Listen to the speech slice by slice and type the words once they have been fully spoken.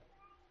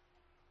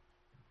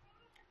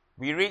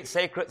We read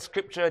sacred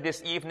scripture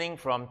this evening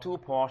from two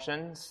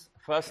portions.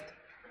 First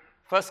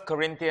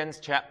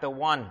Corinthians chapter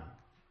 1.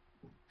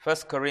 1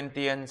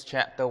 Corinthians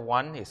chapter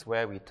 1 is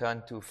where we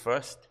turn to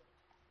first.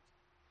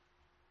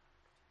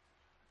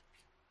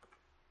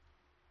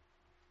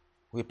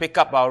 We pick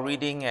up our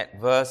reading at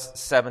verse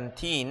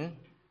 17,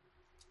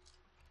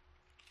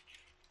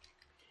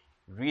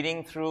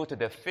 reading through to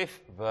the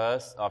 5th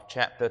verse of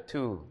chapter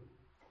 2,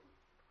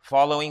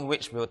 following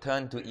which we'll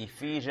turn to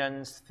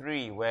Ephesians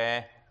 3,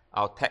 where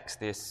our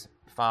text is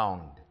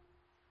found.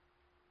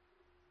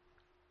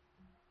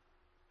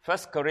 1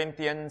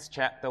 Corinthians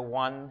chapter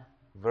 1,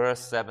 verse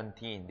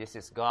 17. This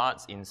is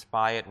God's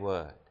inspired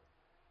word.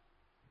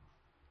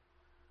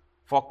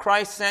 For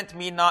Christ sent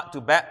me not to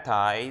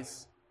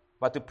baptize,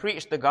 but to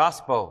preach the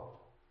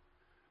gospel,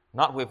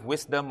 not with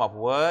wisdom of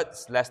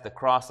words, lest the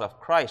cross of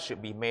Christ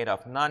should be made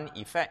of none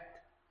effect.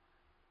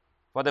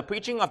 For the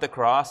preaching of the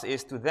cross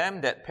is to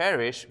them that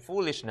perish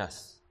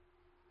foolishness,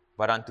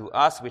 but unto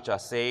us which are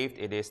saved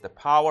it is the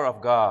power of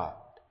God.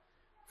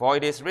 For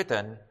it is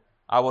written,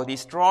 I will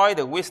destroy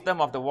the wisdom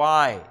of the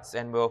wise,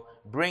 and will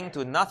bring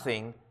to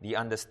nothing the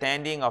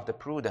understanding of the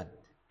prudent.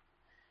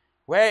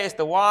 Where is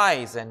the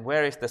wise, and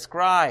where is the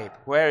scribe?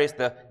 Where is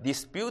the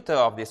disputer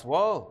of this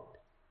world?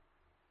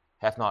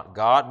 Hath not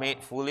God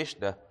made foolish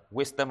the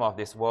wisdom of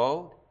this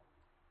world?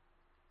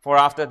 For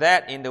after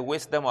that, in the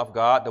wisdom of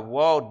God, the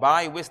world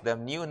by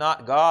wisdom knew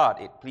not God.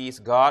 It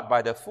pleased God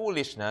by the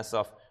foolishness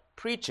of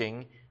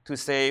preaching to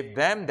save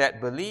them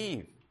that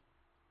believe.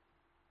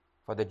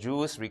 For the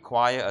Jews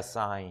require a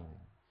sign,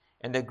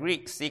 and the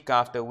Greeks seek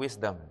after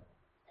wisdom.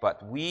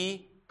 But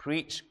we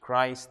preach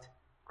Christ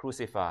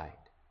crucified.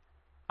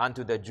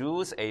 Unto the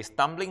Jews a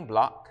stumbling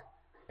block,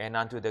 and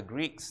unto the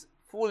Greeks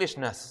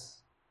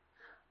foolishness.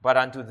 But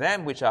unto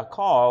them which are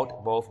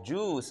called, both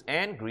Jews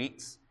and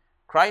Greeks,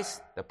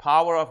 Christ the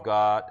power of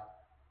God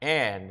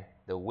and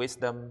the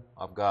wisdom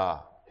of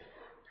God.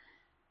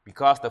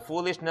 Because the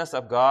foolishness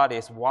of God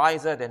is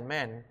wiser than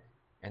men,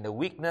 and the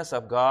weakness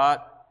of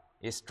God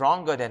is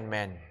stronger than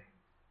men.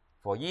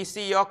 For ye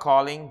see your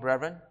calling,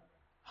 brethren,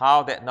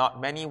 how that not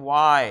many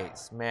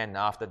wise men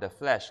after the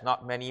flesh,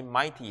 not many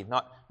mighty,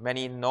 not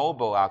many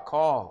noble are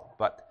called,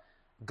 but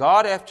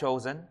God hath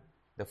chosen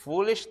the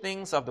foolish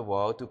things of the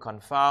world to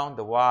confound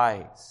the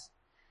wise.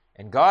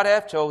 And God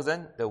hath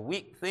chosen the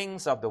weak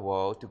things of the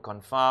world to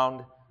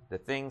confound the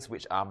things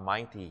which are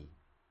mighty,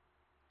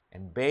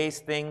 and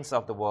base things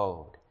of the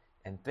world,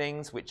 and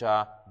things which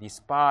are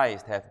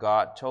despised hath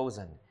God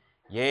chosen,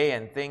 yea,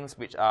 and things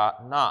which are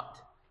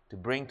not, to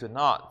bring to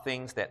naught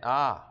things that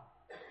are,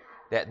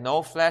 that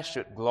no flesh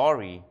should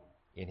glory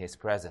in his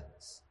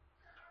presence.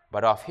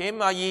 But of him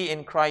are ye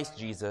in Christ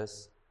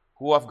Jesus,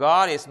 who of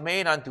God is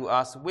made unto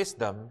us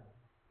wisdom,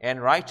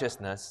 and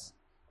righteousness,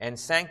 and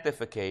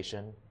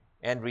sanctification,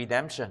 and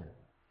redemption,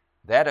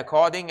 that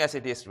according as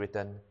it is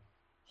written,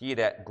 He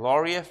that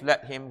glorieth,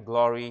 let him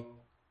glory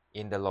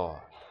in the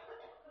Lord.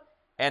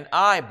 And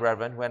I,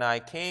 brethren, when I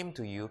came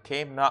to you,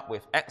 came not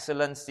with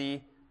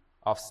excellency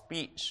of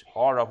speech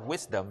or of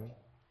wisdom,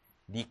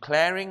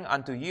 declaring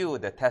unto you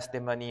the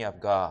testimony of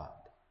God.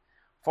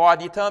 For I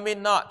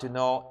determined not to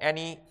know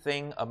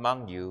anything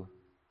among you,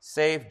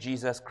 save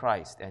Jesus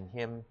Christ and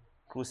him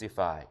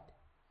crucified.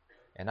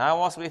 And I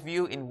was with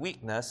you in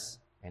weakness,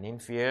 and in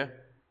fear,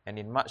 and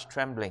in much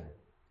trembling.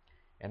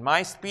 And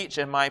my speech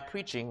and my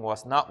preaching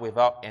was not with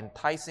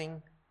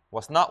enticing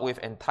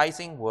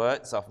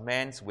words of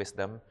man's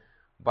wisdom,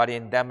 but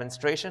in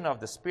demonstration of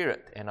the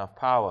Spirit and of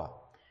power,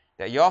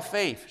 that your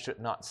faith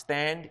should not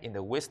stand in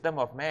the wisdom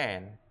of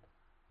man,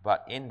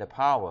 but in the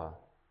power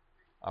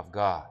of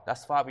God.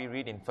 Thus far we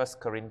read in 1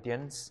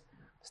 Corinthians.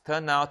 Let's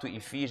turn now to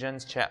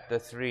Ephesians chapter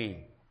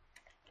 3.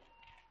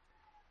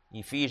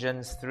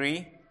 Ephesians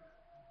 3.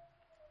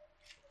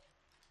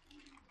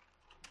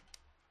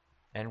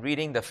 And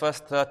reading the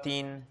first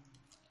 13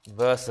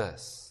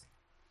 verses.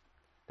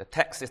 The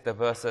text is the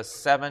verses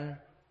 7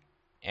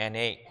 and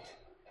 8.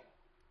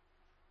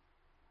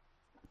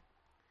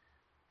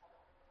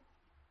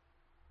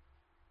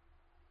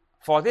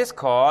 For this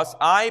cause,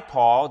 I,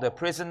 Paul, the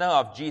prisoner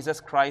of Jesus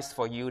Christ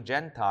for you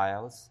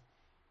Gentiles,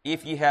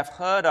 if ye have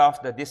heard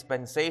of the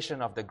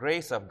dispensation of the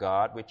grace of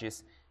God, which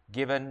is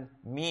given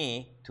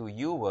me to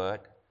you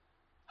word,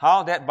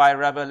 how that by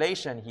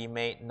revelation he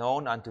made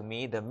known unto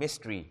me the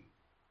mystery,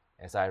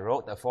 as I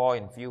wrote afore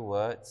in few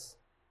words,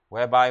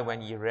 whereby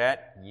when ye read,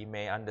 ye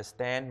may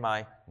understand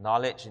my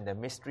knowledge in the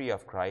mystery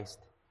of Christ,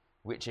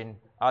 which in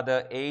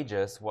other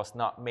ages was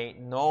not made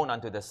known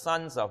unto the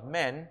sons of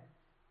men,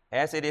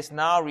 as it is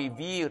now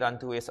revealed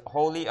unto his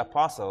holy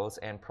apostles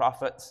and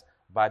prophets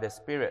by the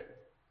Spirit,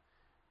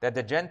 that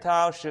the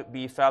Gentiles should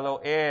be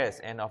fellow heirs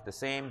and of the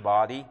same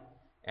body,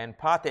 and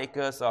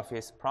partakers of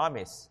his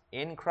promise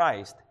in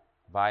Christ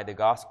by the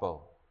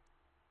gospel,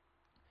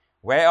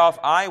 whereof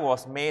I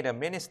was made a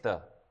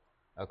minister,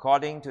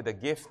 according to the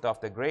gift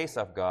of the grace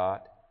of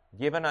God,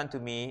 given unto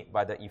me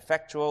by the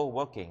effectual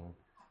working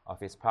of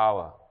his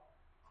power.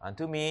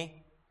 Unto me,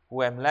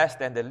 who am less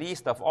than the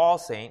least of all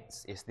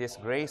saints, is this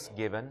grace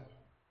given,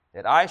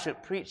 that I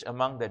should preach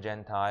among the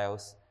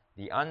Gentiles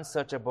the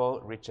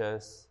unsearchable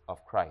riches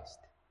of Christ,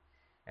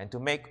 and to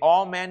make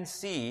all men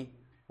see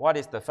what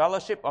is the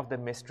fellowship of the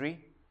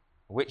mystery,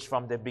 which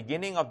from the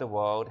beginning of the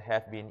world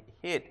hath been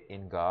hid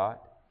in God,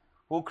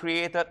 who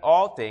created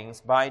all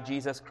things by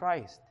Jesus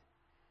Christ,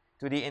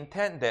 to the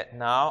intent that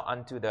now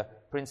unto the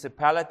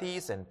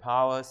principalities and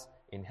powers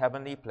in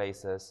heavenly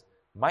places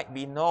might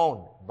be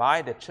known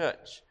by the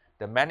church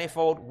the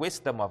manifold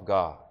wisdom of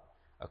God,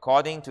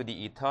 according to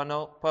the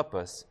eternal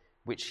purpose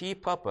which he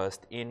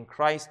purposed in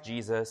Christ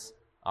Jesus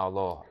our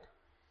Lord,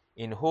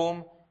 in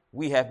whom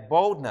we have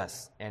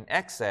boldness and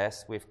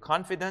access with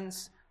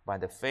confidence by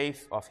the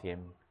faith of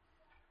him.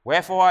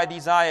 Wherefore I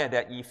desire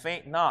that ye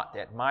faint not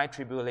at my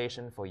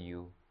tribulation for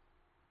you,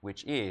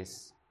 which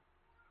is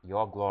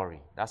your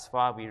glory. Thus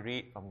far we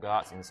read from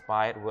God's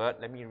inspired word.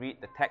 Let me read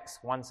the text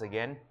once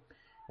again.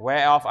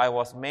 Whereof I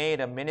was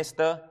made a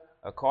minister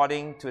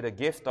according to the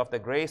gift of the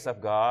grace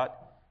of God,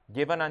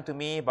 given unto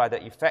me by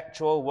the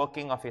effectual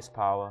working of his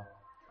power.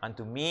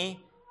 Unto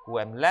me, who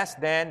am less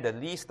than the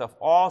least of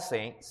all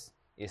saints,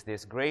 is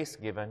this grace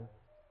given,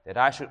 that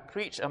I should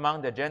preach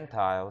among the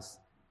Gentiles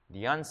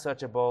the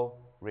unsearchable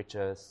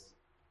riches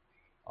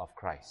of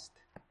Christ.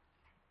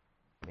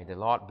 May the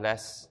Lord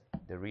bless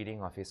the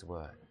reading of his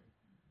word.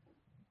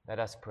 Let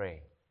us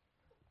pray.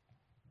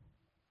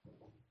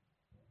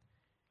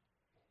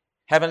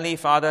 Heavenly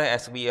Father,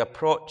 as we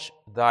approach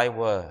thy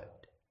word,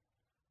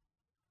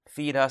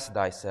 feed us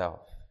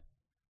thyself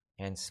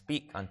and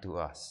speak unto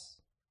us.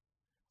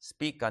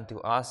 Speak unto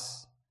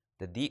us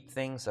the deep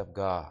things of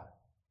God,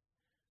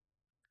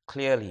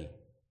 clearly,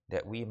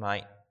 that we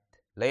might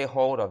lay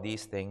hold of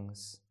these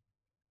things,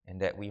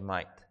 and that we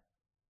might,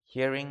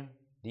 hearing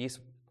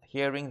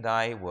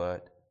thy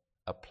word,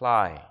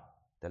 apply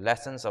the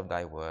lessons of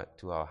thy word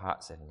to our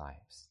hearts and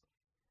lives.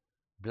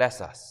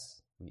 Bless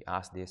us. We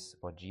ask this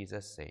for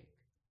Jesus' sake.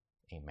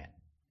 Amen.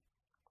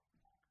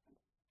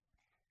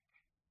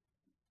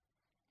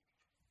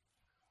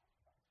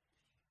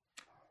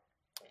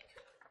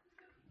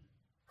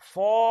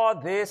 For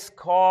this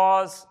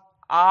cause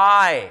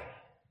I.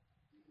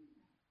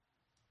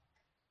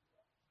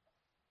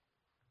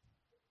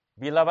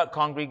 Beloved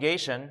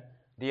congregation,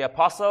 the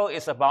apostle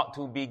is about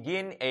to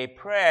begin a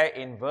prayer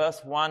in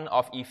verse 1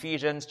 of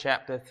Ephesians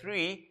chapter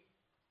 3,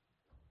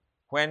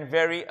 when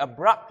very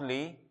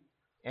abruptly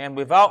and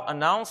without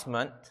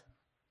announcement,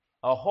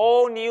 a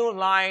whole new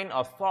line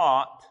of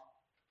thought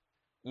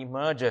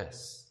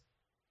emerges.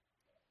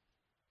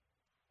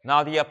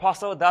 Now the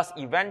apostle does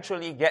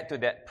eventually get to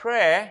that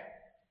prayer,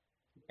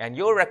 and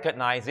you'll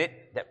recognize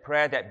it, that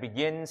prayer that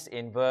begins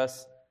in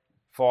verse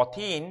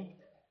 14,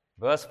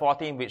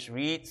 which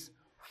reads,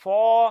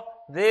 For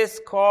this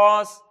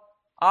cause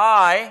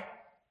I,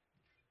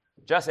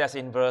 just as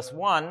in verse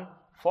 1,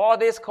 for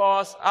this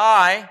cause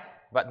I,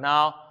 but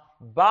now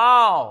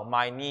bow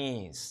my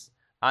knees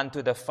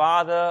unto the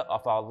Father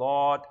of our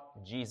Lord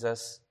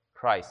Jesus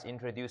Christ,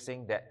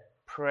 introducing that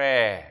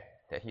prayer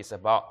that he's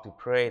about to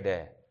pray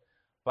there.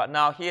 But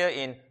now here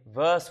in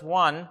verse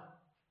 1,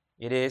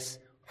 it is,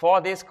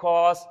 For this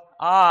cause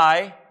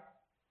I,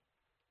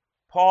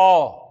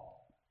 Paul,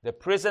 the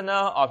prisoner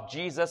of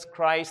Jesus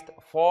Christ,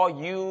 for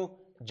you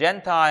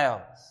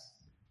Gentiles.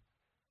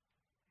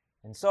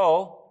 And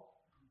so,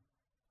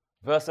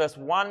 verses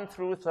 1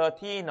 through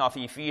 13 of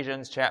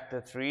Ephesians chapter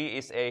 3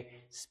 is a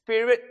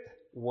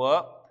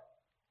spirit-worked,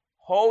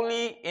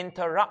 holy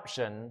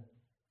interruption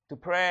to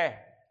prayer.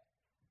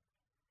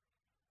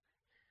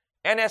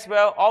 And as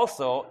well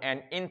also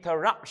an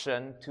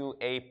interruption to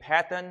a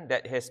pattern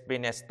that has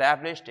been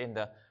established in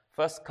the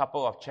first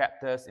couple of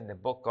chapters in the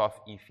book of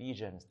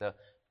Ephesians, the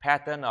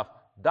pattern of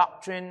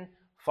doctrine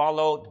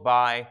followed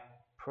by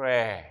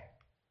prayer.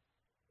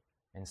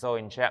 And so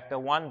in chapter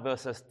 1,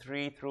 verses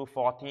 3 through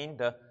 14,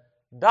 the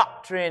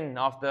doctrine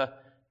of the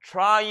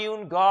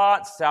triune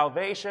God's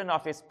salvation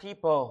of his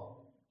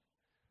people.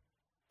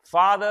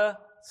 Father,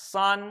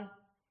 Son,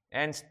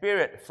 and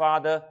Spirit.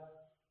 Father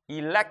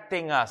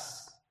electing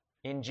us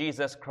in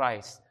Jesus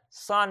Christ.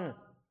 Son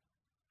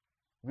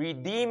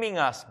redeeming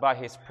us by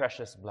his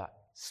precious blood.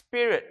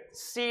 Spirit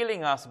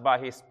sealing us by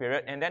his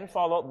Spirit, and then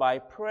followed by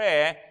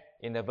prayer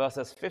in the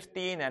verses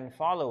 15 and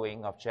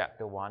following of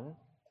chapter 1.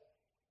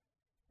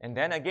 And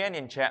then again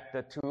in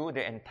chapter 2,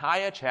 the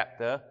entire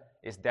chapter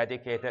is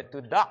dedicated to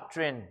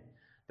doctrine.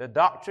 The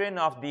doctrine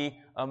of the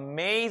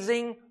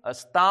amazing,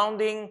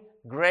 astounding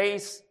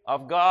grace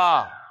of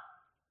God.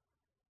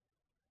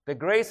 The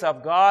grace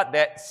of God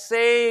that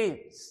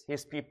saves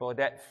his people,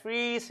 that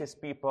frees his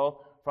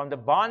people from the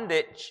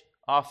bondage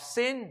of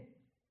sin.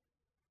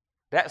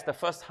 That's the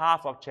first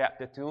half of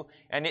chapter 2.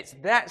 And it's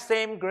that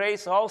same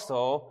grace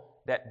also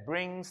that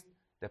brings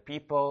the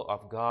people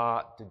of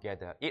God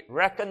together. It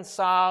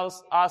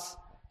reconciles us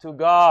to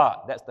God.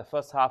 That's the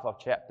first half of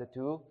chapter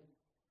 2.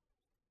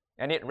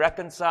 And it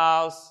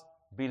reconciles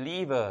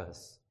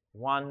believers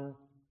one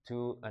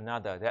to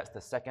another. That's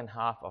the second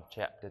half of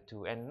chapter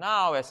 2. And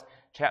now as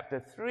chapter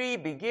 3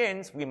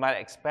 begins, we might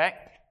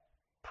expect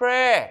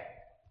prayer.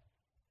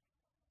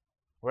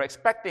 We're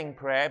expecting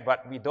prayer,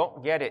 but we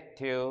don't get it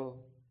till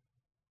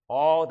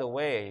all the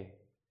way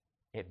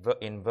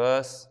in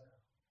verse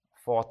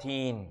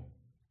 14.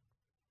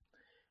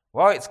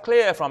 Well, it's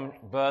clear from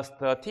verse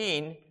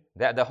 13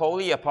 that the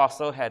holy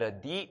apostle had a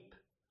deep,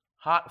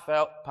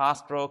 heartfelt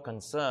pastoral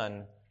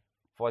concern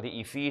for the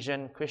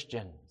Ephesian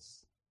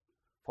Christians.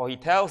 For he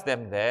tells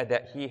them there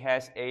that he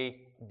has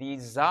a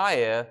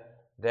desire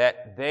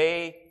that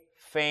they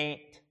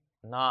faint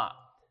not.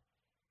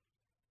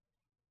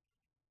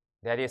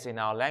 That is, in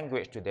our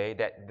language today,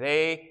 that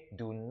they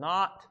do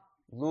not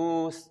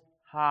lose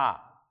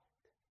heart.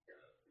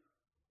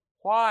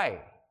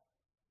 Why?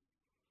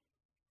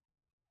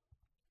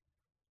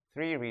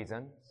 3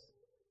 reasons.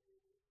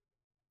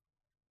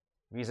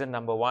 Reason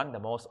number 1, the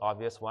most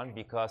obvious one,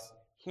 because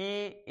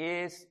he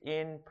is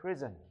in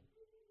prison.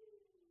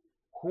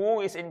 Who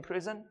is in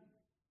prison?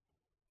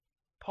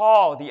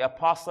 Paul, the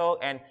apostle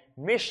and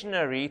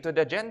missionary to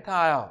the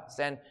Gentiles.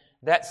 And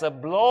that's a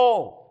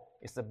blow.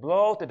 It's a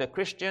blow to the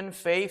Christian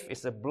faith.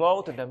 It's a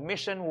blow to the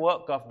mission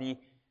work of the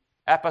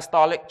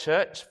apostolic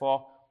church,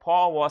 for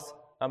Paul was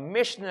a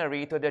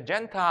missionary to the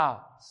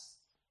Gentiles.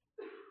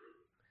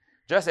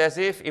 Just as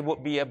if it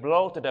would be a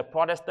blow to the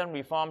Protestant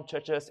Reformed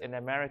churches in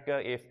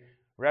America if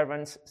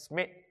Reverends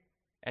Smith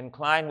and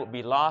Klein would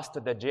be lost to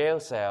the jail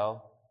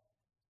cell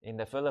in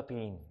the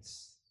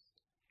Philippines.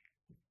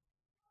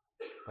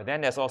 But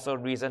then there's also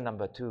reason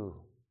number 2.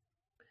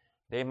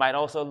 They might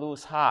also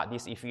lose heart,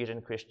 these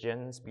Ephesian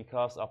Christians,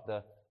 because of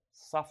the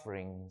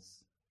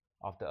sufferings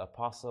of the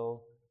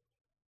apostle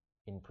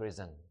in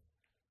prison.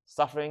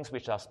 Sufferings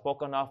which are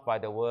spoken of by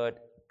the word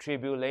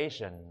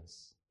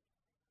tribulations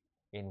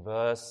in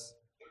verse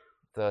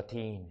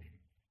 13.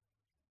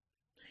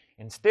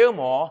 And still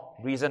more,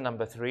 reason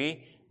number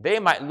 3, they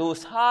might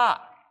lose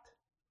heart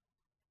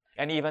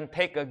and even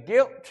take a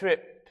guilt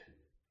trip.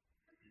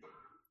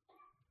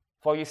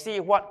 For you see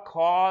what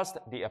caused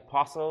the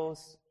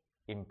apostles'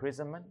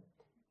 imprisonment?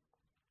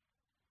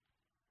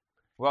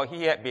 Well,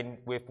 he had been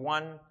with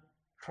one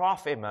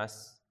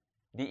Trophimus,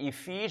 the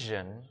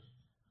Ephesian,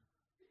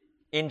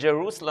 in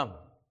Jerusalem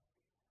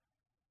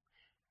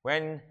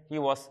when he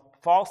was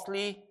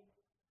falsely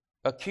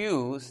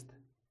accused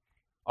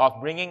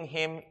of bringing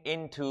him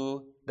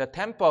into the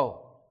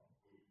temple.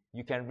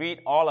 You can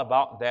read all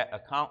about that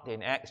account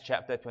in Acts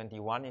chapter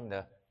 21 in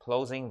the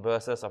closing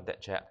verses of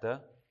that chapter.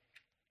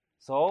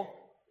 So,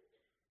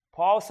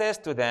 Paul says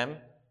to them,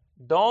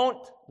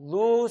 don't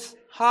lose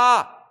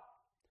heart.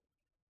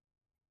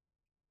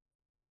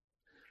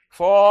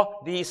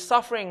 For the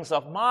sufferings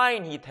of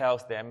mine, he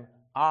tells them,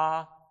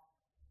 are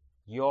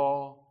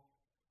your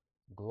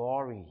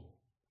glory.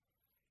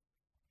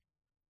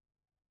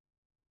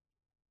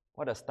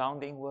 What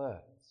astounding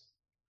words.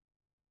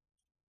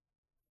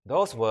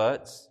 Those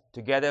words,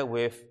 together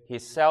with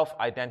his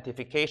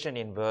self-identification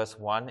in verse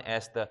 1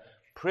 as the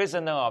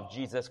prisoner of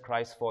Jesus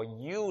Christ for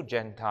you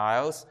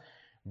Gentiles,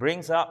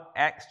 brings up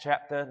Acts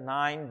chapter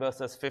 9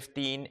 verses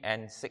 15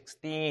 and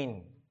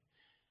 16.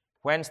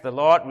 Whence the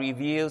Lord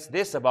reveals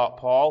this about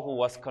Paul, who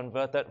was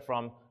converted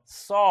from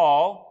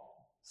Saul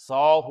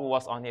who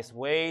was on his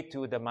way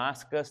to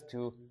Damascus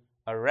to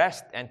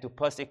arrest and to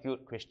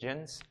persecute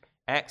Christians.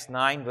 Acts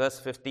 9 verse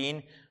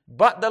 15.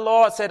 But the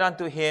Lord said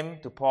unto him,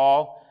 to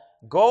Paul,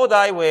 go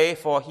thy way,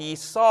 for he,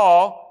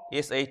 Saul,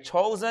 is a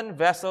chosen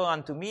vessel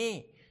unto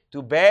me,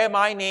 to bear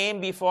my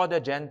name before the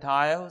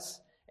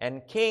Gentiles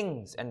and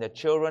kings and the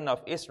children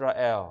of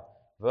Israel.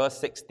 Verse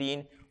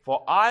 16,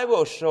 for I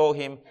will show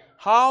him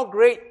how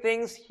great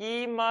things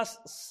he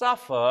must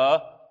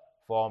suffer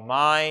for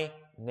my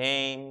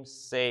name's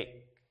sake.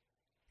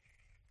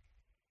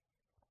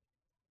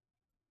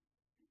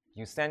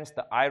 You sense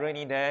the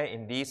irony there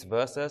in these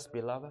verses,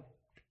 beloved?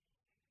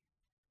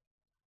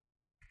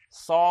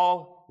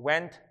 Saul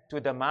went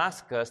to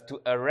Damascus to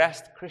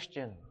arrest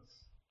Christians.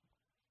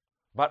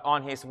 But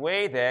on his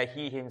way there,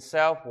 he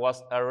himself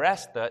was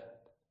arrested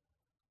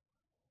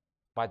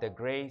by the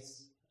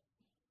grace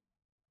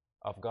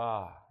of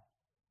God.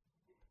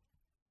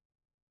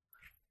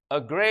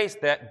 A grace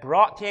that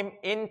brought him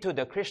into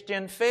the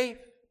Christian faith.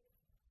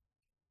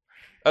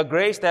 A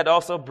grace that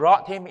also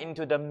brought him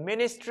into the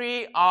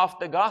ministry of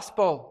the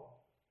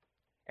gospel.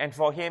 And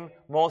for him,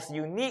 most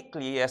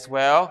uniquely as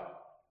well,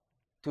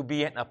 to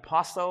be an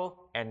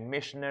apostle and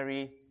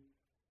missionary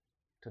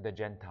to the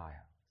Gentiles.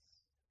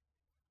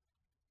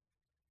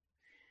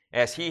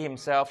 As he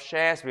himself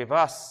shares with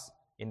us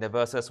in the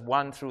verses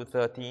 1 through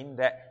 13,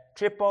 that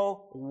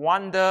triple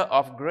wonder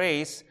of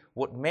grace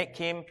would make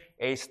him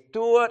a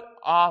steward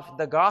of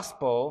the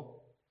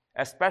gospel,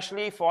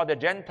 especially for the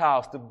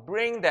Gentiles, to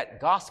bring that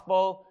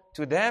gospel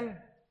to them.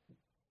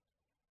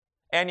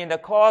 And in the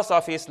course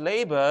of his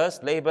labors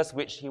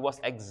which he was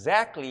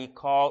exactly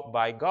called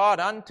by God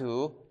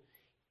unto,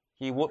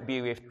 he would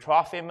be with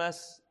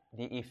Trophimus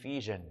the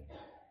Ephesian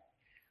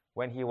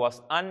when he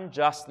was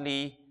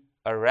unjustly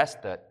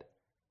arrested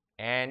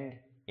and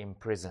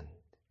imprisoned.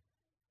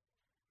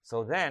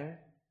 So then,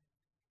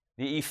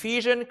 the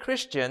Ephesian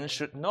Christians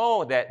should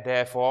know that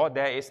therefore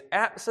there is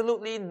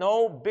absolutely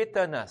no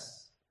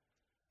bitterness,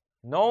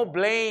 no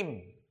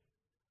blame,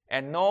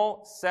 and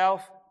no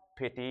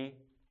self-pity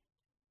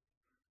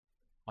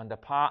on the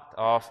part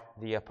of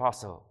the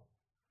apostle,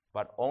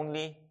 but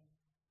only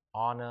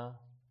honor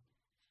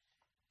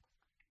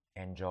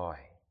and joy.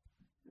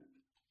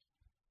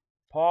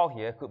 Paul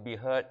here could be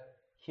heard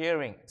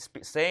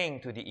saying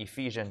to the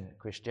Ephesian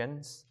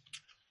Christians,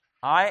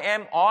 I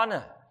am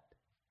honored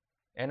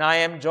and I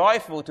am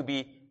joyful to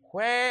be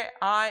where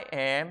I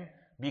am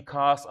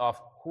because of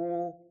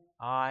who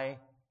I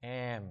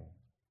am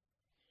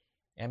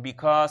and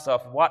because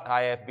of what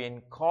I have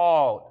been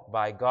called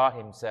by God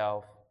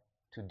Himself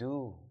to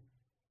do.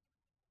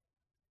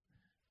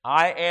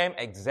 I am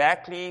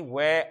exactly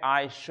where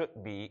I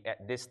should be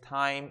at this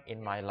time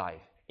in my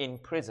life, in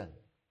prison,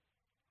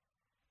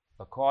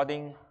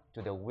 according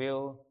to the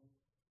will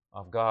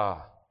of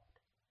God.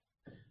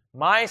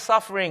 My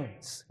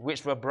sufferings,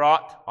 which were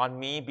brought on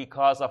me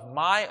because of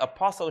my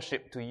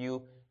apostleship to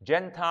you,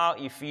 Gentile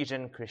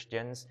Ephesian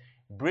Christians,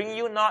 bring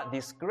you not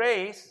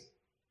disgrace,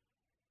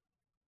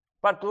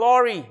 but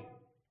glory,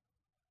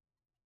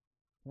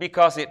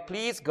 because it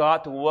pleased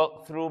God to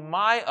work through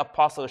my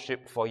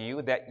apostleship for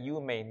you, that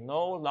you may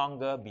no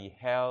longer be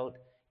held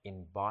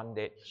in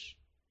bondage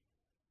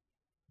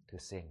to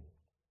sin.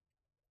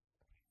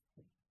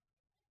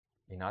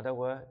 In other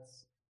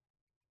words,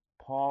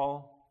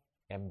 Paul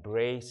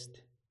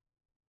embraced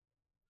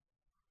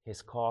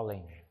his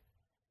calling.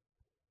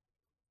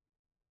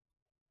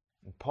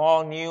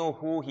 Paul knew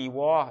who he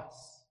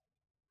was,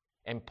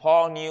 and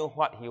Paul knew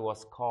what he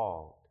was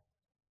called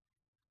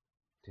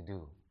to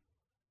do.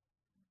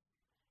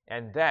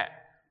 And that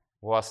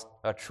was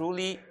a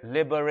truly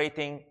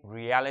liberating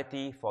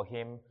reality for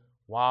him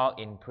while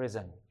in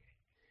prison.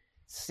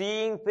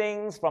 Seeing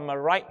things from a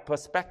right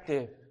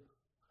perspective,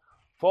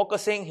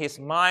 focusing his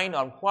mind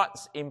on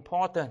what's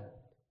important,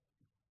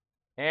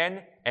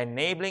 and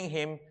enabling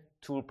him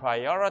to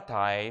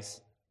prioritize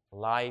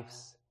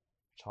life's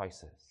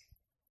choices.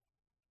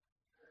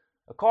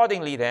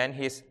 Accordingly, then,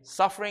 his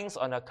sufferings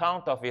on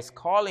account of his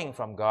calling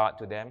from God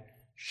to them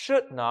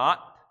should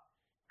not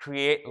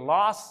create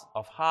loss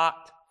of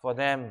heart for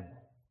them,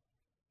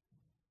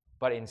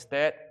 but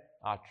instead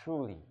are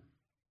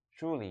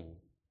truly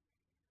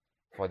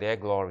for their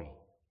glory.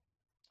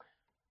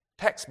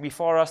 Text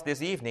before us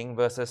this evening,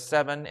 verses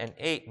 7 and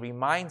 8,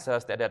 reminds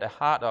us that at the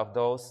heart of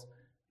those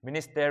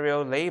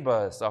ministerial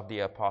labors of the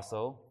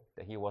apostle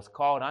that he was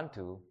called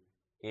unto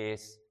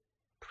is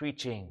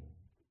preaching.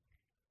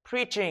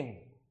 Preaching.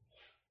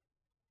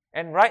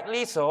 And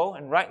rightly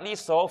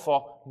so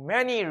for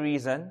many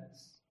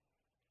reasons.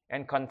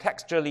 And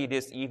contextually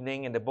this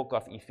evening in the book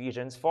of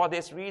Ephesians, for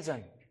this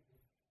reason.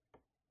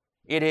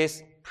 It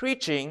is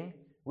preaching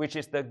which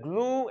is the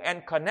glue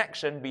and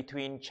connection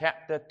between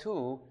chapter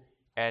 2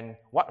 and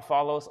what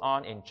follows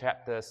on in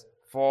chapters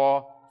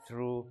 4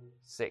 through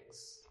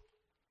 6.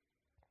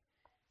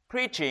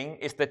 Preaching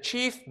is the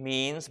chief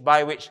means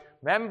by which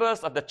members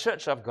of the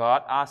Church of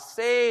God are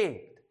saved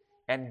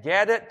and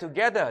gathered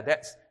together.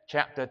 That's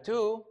chapter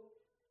 2.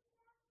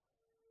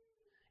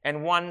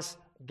 And once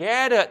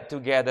gathered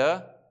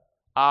together,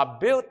 are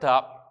built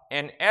up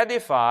and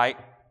edified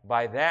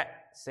by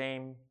that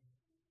same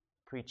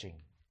preaching.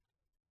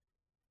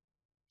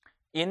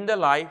 In the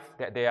life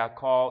that they are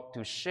called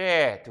to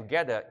share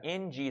together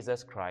in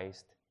Jesus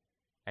Christ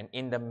and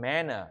in the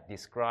manner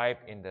described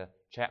in the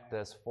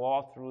chapters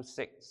 4 through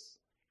 6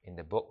 in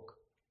the book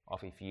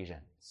of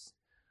Ephesians.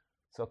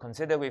 So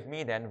consider with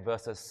me then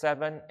verses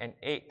 7 and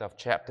 8 of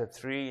chapter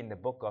 3 in the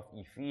book of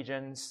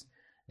Ephesians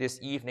this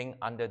evening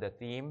under the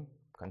theme,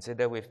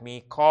 consider with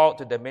me, called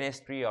to the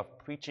ministry of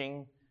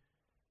preaching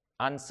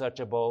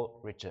unsearchable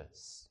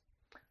riches.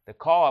 The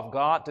call of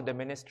God to the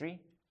ministry,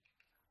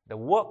 the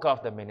work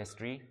of the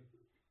ministry,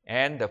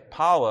 and the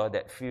power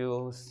that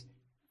fuels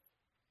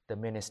the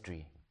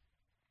ministry.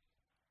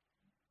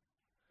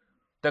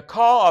 The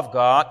call of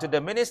God to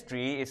the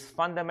ministry is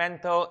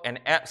fundamental and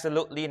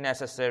absolutely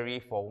necessary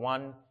for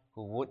one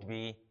who would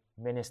be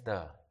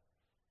minister.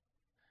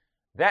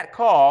 That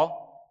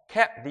call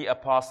kept the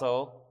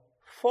apostle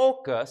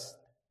focused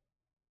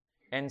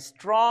and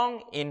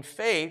strong in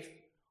faith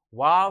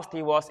whilst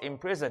he was in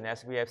prison,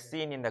 as we have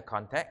seen in the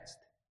context.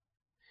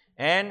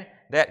 And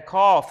that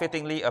call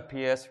fittingly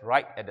appears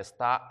right at the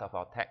start of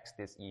our text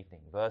this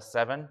evening. Verse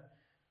 7,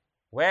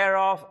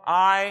 whereof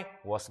I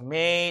was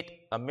made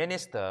a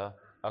minister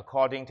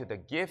according to the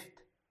gift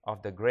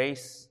of the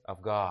grace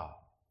of God.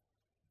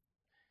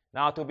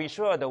 Now, to be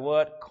sure, the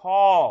word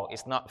call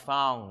is not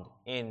found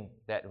in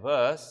that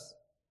verse,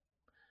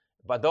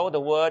 but though the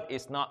word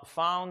is not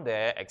found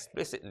there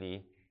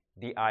explicitly,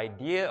 the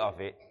idea of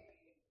it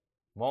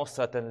most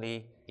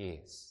certainly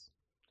is.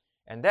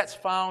 And that's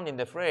found in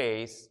the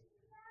phrase,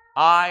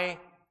 I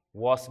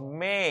was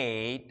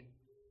made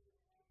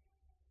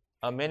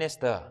a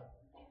minister.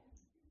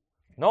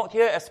 Note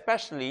here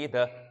especially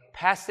the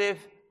passive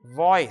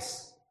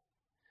voice.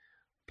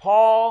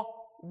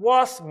 Paul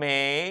was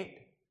made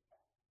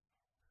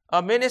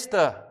a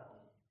minister.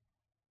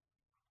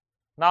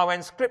 Now,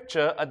 when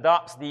Scripture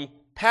adopts the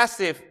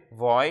passive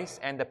voice,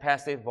 and the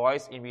passive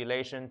voice in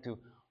relation to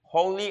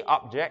holy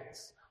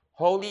objects,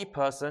 holy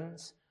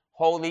persons,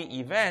 holy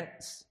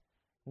events,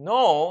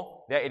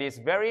 know that it is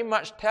very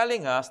much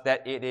telling us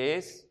that it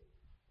is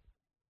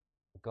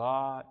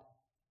God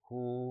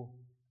who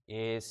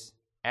is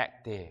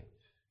active.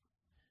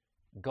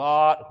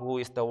 God who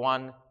is the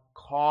one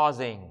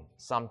causing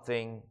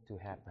something to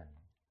happen.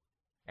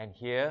 And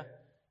here,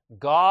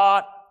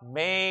 God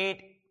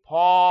made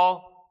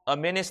Paul a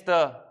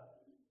minister.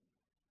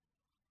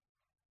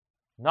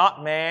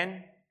 Not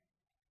man,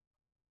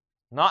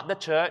 not the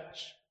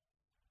church,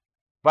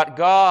 but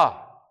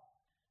God.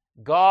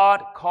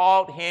 God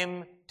called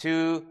him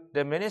to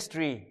the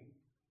ministry.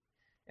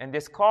 And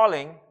this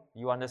calling,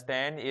 you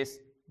understand, is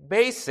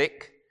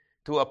basic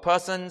to a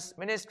person's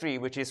ministry,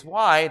 which is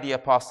why the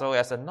apostle,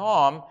 as a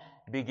norm,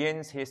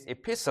 begins his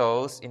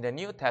epistles in the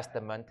New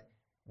Testament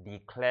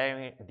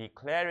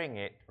declaring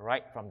it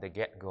right from the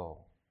get-go.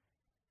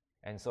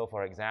 And so,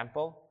 for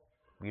example,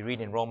 we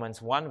read in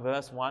Romans 1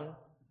 verse 1,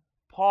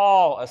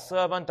 Paul, a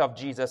servant of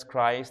Jesus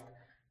Christ,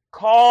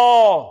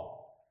 called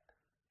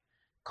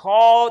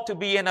to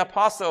be an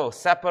apostle,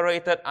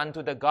 separated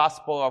unto the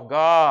gospel of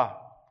God.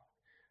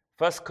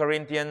 1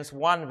 Corinthians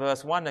 1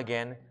 verse 1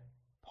 again,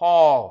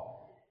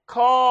 Paul,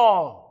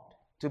 called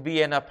to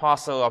be an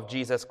apostle of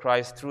Jesus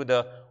Christ through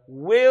the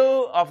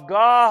will of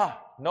God,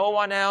 no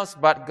one else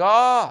but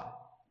God.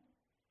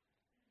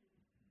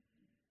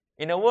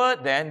 In a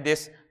word then,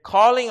 this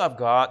calling of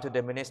God to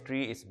the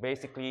ministry is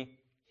basically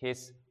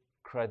his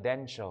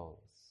credentials.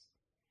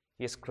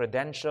 His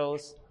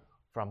credentials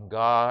from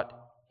God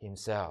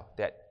himself,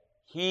 that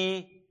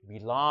he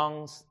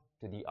belongs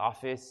to the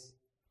office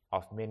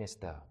of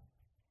minister.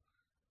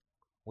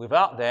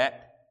 Without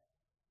that,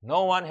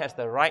 no one has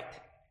the right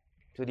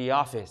to the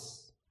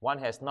office. One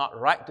has not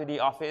right to the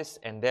office,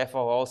 and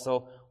therefore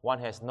also one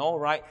has no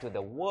right to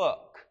the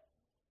work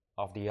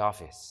of the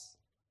office.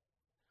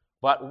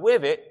 But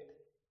with it,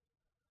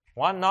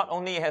 one not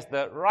only has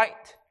the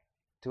right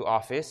to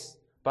office,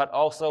 but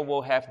also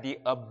will have the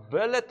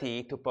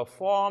ability to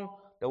perform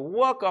the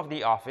work of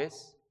the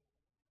office,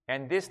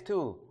 and this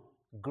too,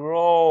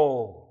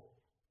 grow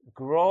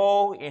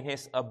in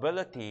his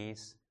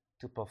abilities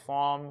to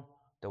perform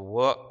the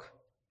work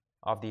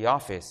of the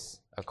office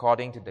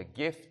according to the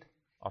gift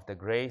of the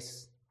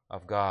grace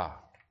of God.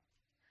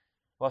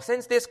 Well,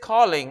 since this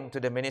calling to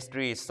the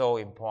ministry is so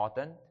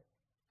important,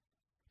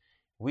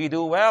 we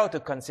do well to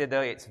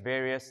consider its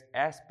various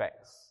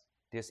aspects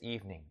this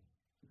evening.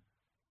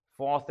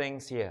 4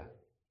 things here.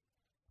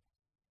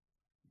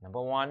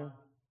 Number 1,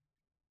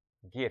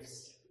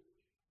 gifts.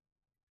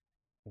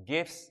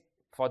 Gifts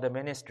for the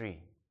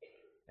ministry.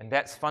 And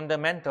that's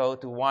fundamental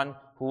to one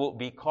who will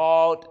be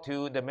called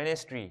to the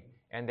ministry.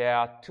 And there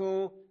are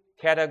 2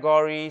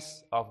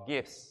 categories of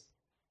gifts: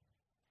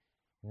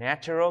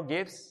 natural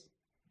gifts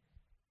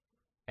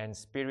and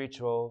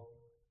spiritual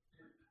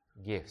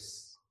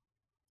gifts.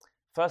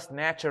 First,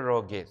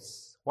 natural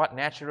gifts. What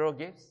natural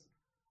gifts?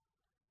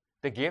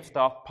 The gift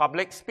of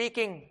public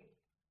speaking,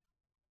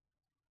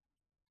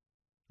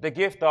 the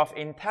gift of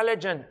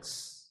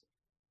intelligence,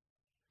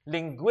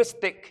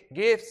 linguistic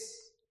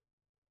gifts,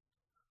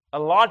 a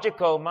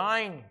logical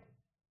mind,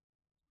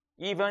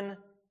 even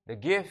the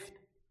gift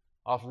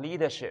of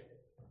leadership.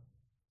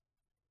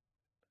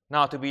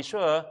 Now, to be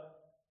sure,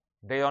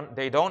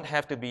 they don't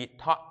have to be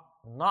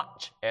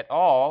top-notch at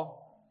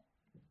all,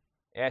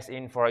 as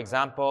in, for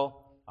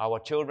example, our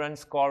children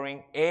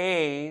scoring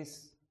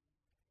A's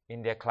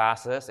in their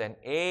classes and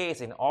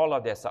A's in all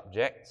of their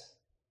subjects.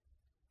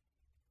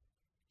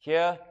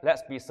 Here,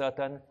 let's be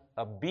certain,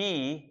 a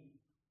B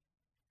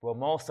will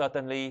most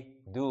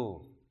certainly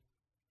do.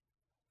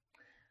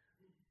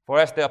 For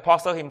as the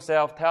apostle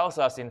himself tells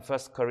us in 1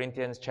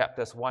 Corinthians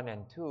chapters 1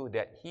 and 2,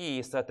 that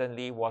he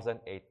certainly wasn't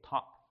a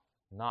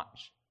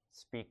top-notch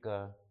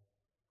speaker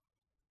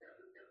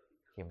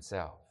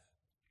himself.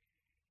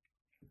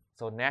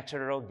 So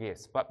natural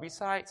gifts. But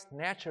besides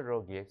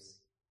natural gifts,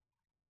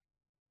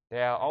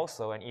 there are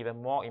also, and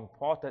even more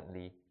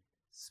importantly,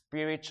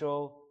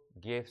 spiritual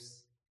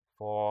gifts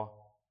for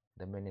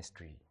the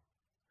ministry.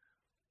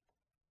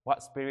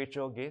 What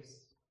spiritual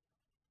gifts?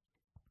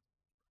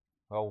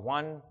 Well,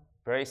 one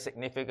very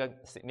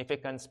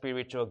significant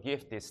spiritual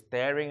gift is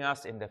staring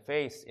us in the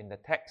face in the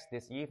text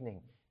this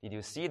evening. Did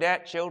you see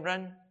that,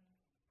 children?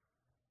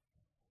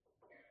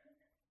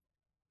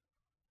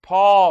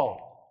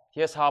 Paul,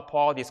 here's how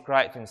Paul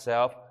describes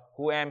himself,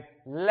 who am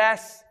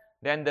less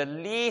than the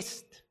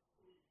least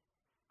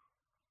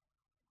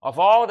of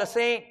all the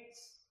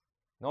saints.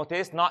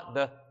 Notice, not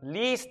the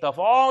least of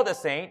all the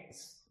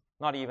saints,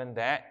 not even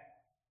that.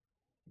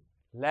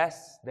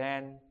 Less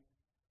than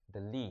the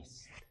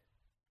least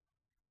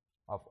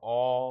of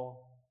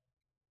all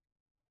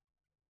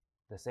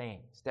the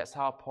saints. That's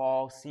how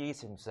Paul sees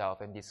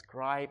himself and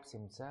describes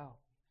himself.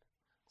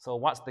 So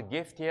what's the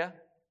gift here?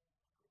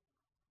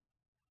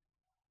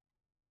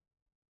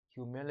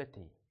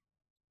 Humility.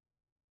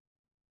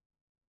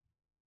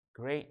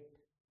 Great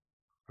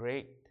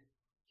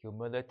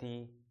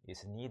humility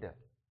is needed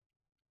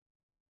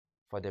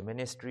for the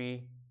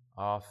ministry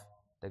of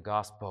the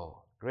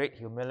gospel. Great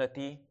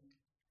humility,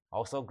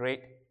 also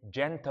great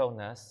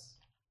gentleness,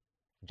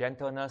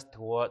 gentleness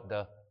toward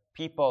the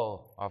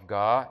people of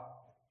God,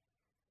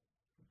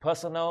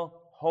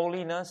 personal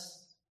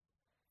holiness,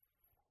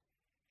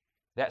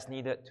 that's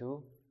needed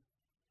too.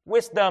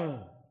 Wisdom,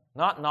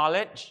 not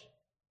knowledge.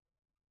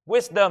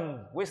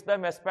 Wisdom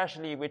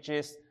especially, which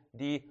is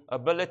the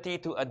ability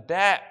to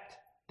adapt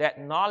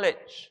that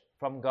knowledge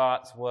from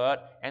God's word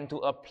and to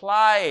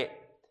apply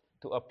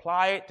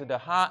it to the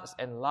hearts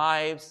and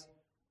lives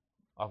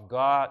of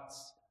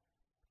God's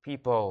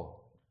people.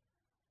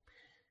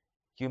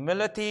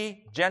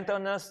 Humility,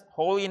 gentleness,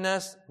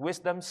 holiness,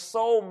 wisdom,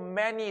 so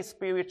many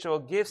spiritual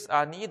gifts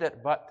are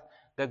needed, but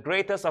the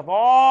greatest of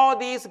all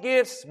these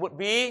gifts would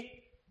be,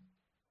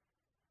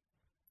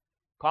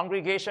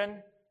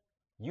 congregation,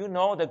 you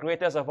know the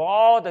greatest of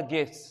all the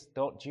gifts,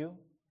 don't you?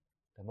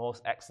 The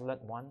most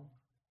excellent one?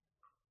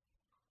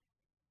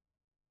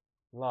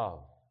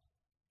 Love.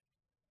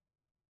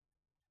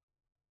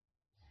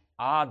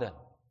 Ardent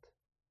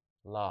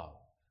love.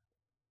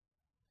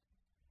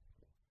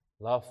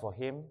 Love for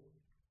Him.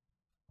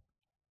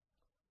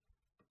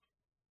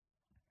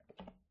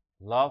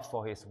 Love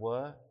for His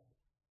word.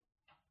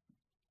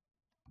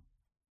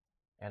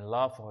 And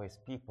love for His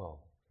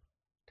people.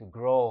 To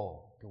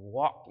grow, to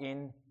walk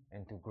in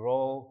and to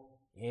grow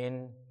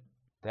in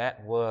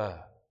that word.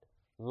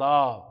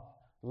 Love.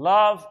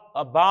 Love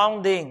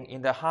abounding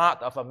in the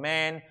heart of a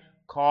man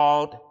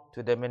called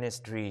to the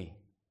ministry.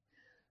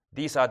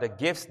 These are the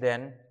gifts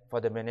then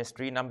for the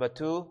ministry. Number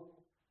 2,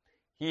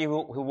 he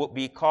who would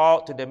be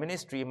called to the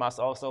ministry must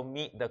also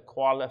meet the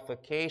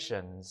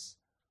qualifications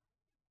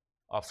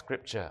of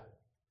Scripture.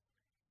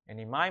 And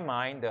in my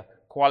mind, the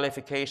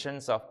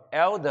qualifications of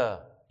elder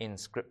in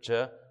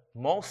Scripture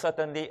most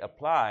certainly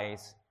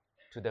applies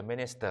to the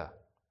minister.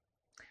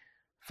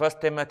 1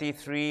 Timothy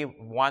 3,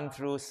 1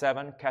 through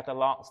 7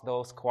 catalogs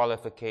those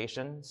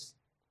qualifications.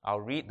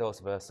 I'll read those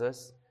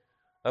verses.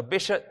 A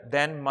bishop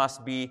then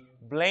must be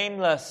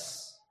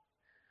blameless,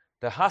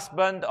 the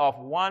husband of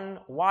one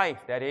wife,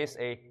 that is,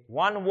 a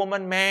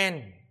one-woman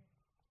man,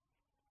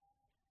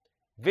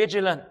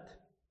 vigilant,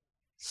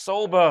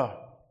 sober,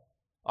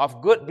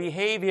 of good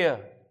behavior,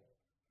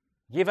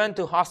 given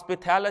to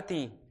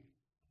hospitality,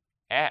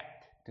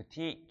 apt to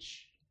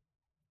teach,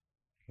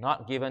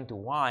 not given to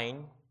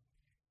wine,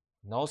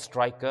 no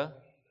striker,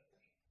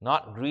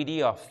 not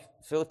greedy of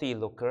filthy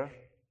lucre,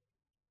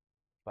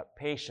 but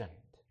patient,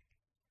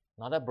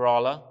 not a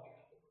brawler,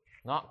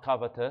 not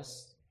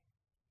covetous,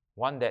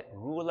 one that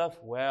ruleth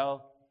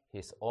well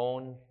his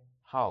own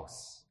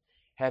house,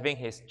 having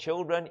his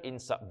children in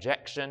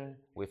subjection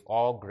with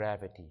all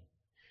gravity.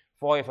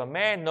 For if a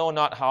man know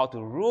not how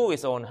to rule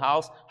his own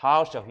house,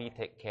 how shall he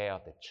take care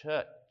of the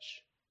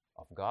church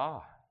of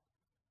God?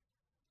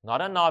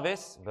 Not a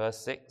novice, verse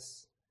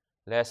 6,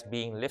 lest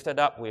being lifted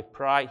up with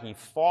pride he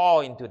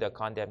fall into the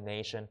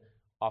condemnation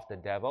of the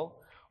devil.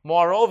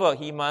 Moreover,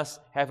 he must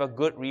have a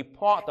good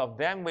report of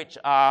them which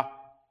are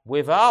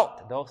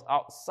without, those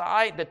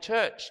outside the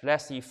church,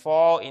 lest he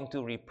fall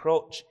into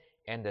reproach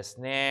and the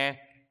snare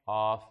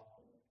of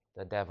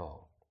the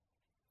devil.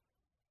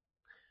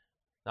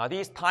 Now,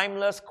 these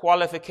timeless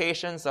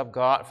qualifications of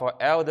God for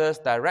elders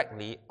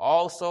directly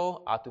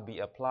also are to be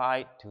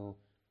applied to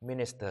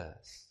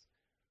ministers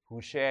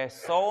who share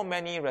so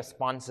many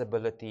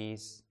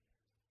responsibilities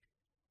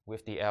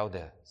with the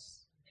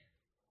elders.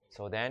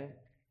 So then,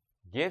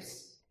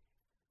 gifts,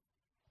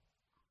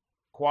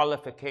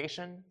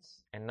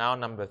 qualifications, and now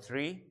number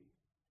 3,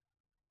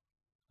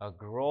 a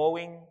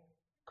growing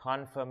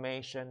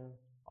confirmation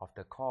of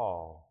the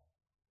call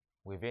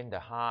within the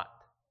heart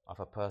of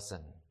a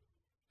person.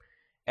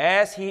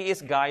 As he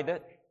is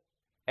guided,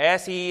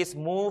 as he is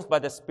moved by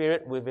the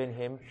Spirit within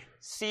him,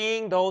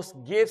 seeing those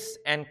gifts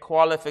and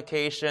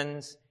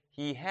qualifications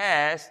he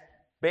has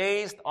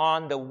based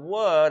on the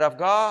Word of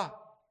God,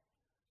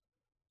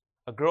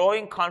 a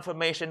growing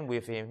confirmation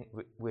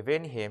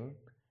within him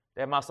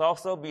that must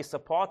also be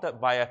supported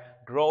by a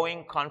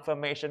growing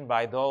confirmation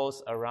by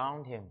those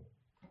around him.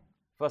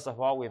 First of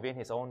all, within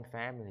his own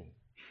family,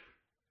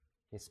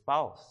 his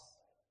spouse,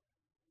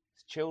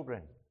 his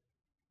children,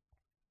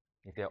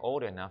 if they're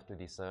old enough to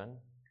discern,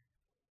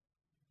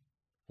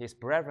 his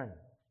brethren,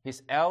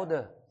 his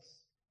elders,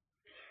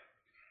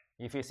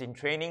 if he's in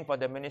training for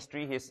the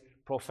ministry, his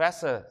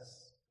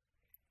professors.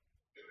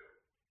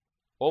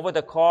 Over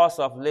the course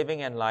of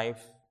living and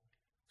life,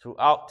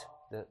 throughout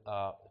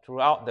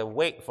the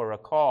wait for a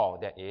call,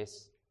 that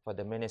is, for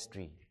the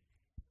ministry.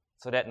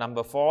 So that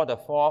number 4, the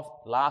fourth,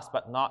 last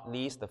but not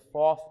least, the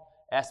fourth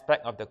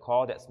aspect of the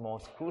call that's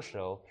most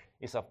crucial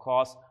is, of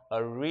course,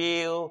 a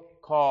real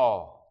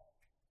call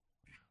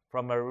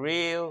from a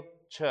real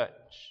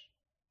church.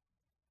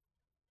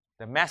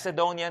 The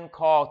Macedonian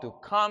call to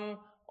come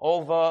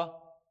over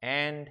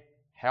and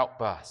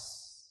help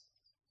us.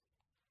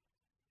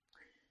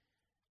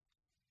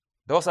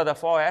 Those are the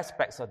 4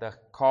 aspects of the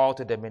call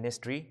to the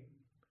ministry.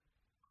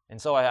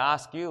 And so I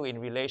ask you, in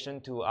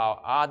relation to our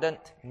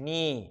ardent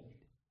need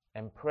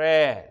and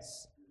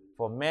prayers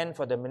for men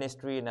for the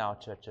ministry in our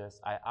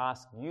churches, I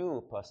ask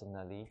you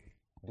personally,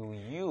 do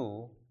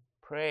you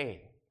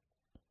pray?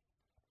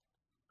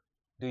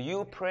 Do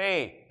you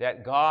pray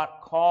that God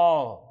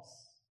calls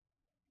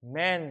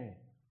men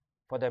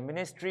for the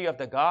ministry of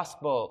the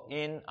gospel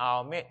in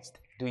our midst?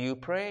 Do you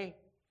pray?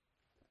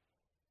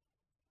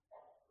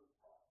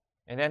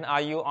 And then are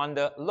you on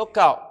the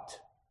lookout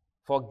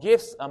for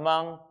gifts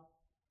among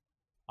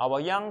our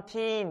young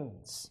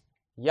teens,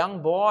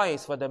 young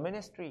boys for the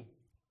ministry?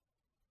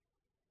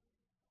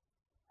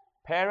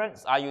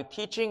 Parents, are you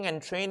teaching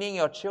and training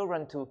your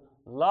children to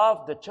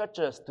love the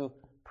churches, to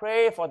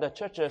pray for the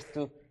churches,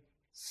 to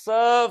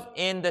serve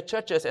in the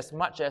churches as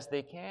much as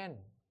they can,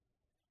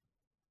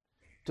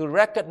 to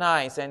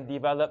recognize and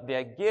develop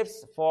their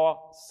gifts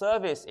for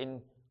service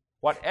in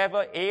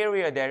whatever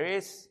area there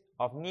is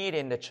of need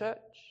in the church?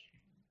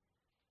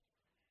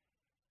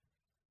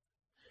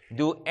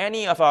 Do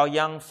any of our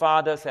young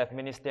fathers have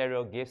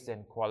ministerial gifts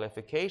and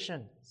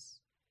qualifications?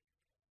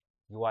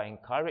 You are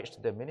encouraged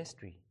to the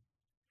ministry.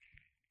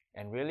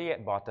 And really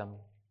at bottom,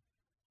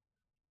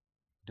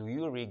 do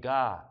you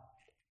regard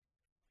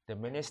the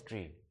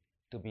ministry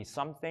to be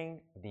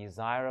something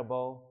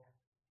desirable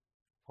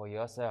for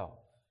yourself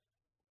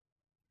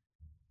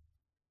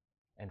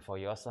and for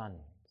your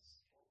sons?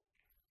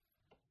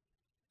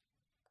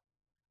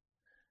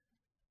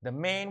 The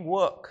main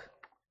work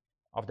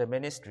of the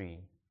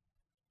ministry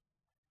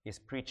is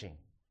preaching.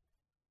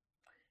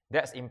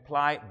 That's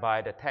implied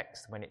by the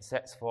text when it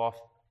sets forth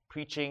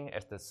preaching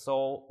as the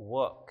sole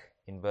work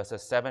in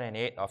verses 7 and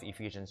 8 of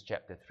Ephesians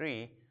chapter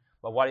 3.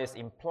 But what is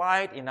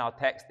implied in our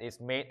text is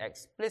made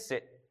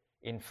explicit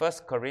in 1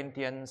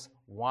 Corinthians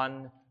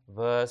 1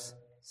 verse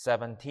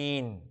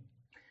 17.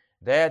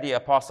 There the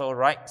apostle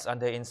writes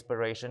under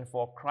inspiration,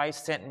 "For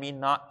Christ sent me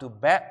not to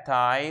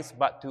baptize,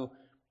 but to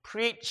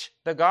preach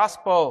the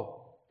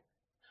gospel,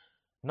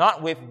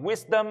 not with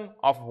wisdom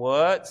of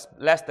words,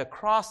 lest the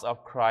cross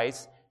of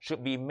Christ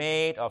should be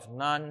made of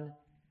none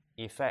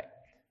effect."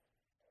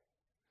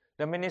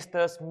 The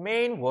minister's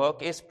main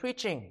work is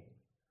preaching,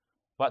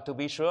 but to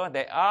be sure,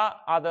 there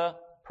are other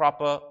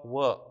proper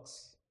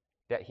works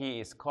that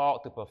he is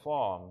called to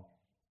perform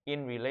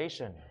in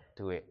relation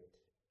to it.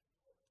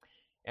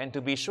 And to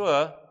be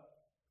sure,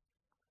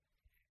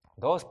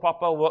 those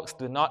proper works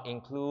do not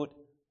include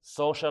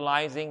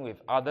socializing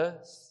with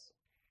others,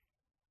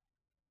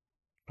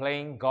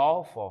 playing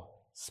golf or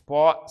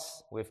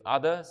sports with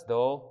others,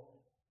 though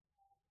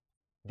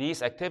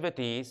these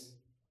activities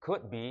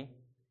could be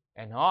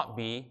and ought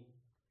be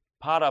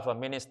part of a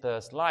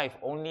minister's life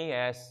only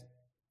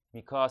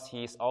because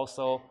he is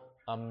also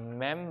a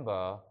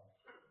member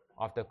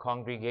of the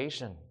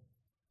congregation.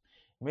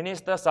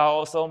 Ministers are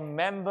also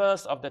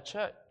members of the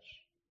church.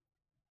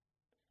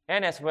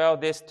 And as well,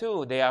 this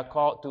too, they are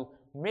called to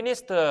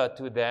minister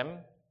to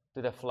them,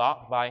 to the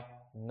flock, by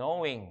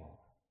knowing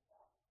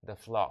the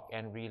flock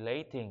and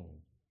relating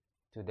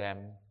to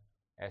them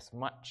as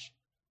much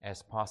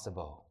as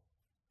possible.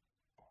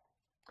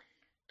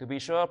 To be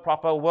sure,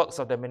 proper works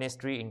of the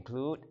ministry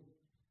include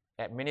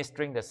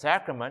administering the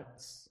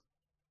sacraments.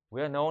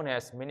 We are known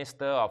as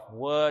minister of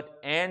word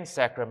and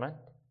sacrament.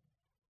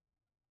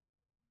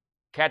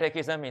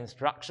 Catechism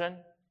instruction,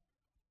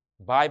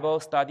 Bible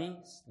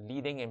studies,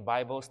 leading in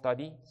Bible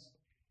studies,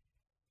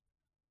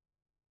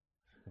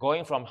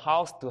 going from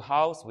house to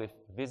house with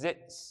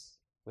visits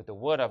with the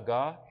Word of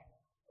God,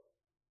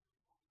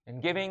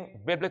 and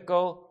giving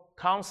biblical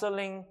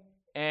counseling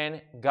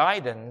and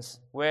guidance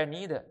where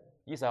needed.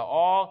 These are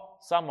all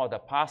some of the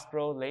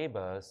pastoral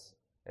labors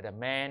that a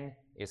man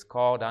is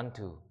called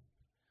unto.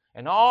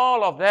 And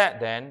all of that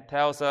then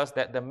tells us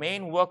that the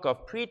main work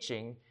of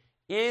preaching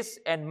is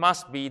and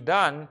must be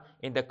done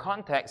in the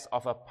context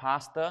of a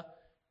pastor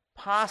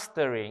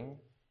pastoring,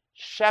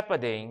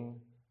 shepherding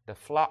the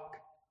flock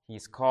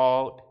he's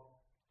called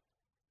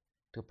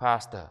to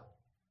pastor.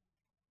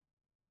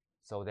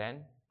 So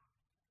then,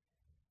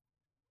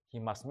 he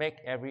must make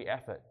every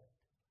effort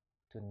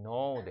to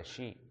know the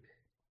sheep,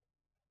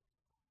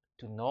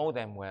 to know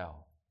them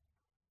well,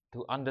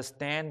 to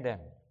understand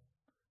them,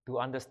 to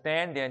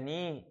understand their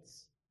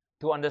needs,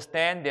 to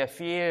understand their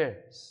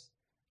fears,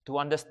 to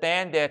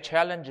understand their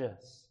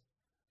challenges,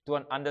 to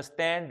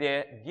understand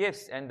their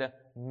gifts and the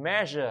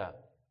measure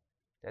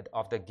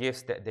of the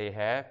gifts that they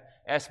have,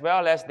 as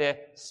well as their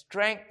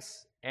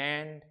strengths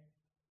and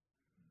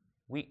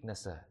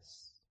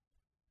weaknesses.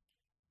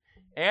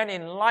 And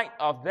in light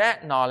of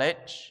that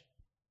knowledge,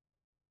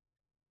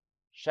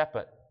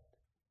 shepherd,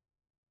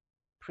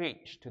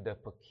 preach to the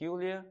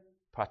peculiar,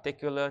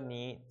 particular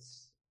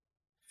needs,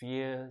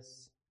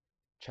 fears,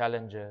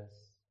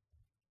 challenges,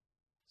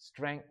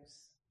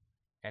 strengths,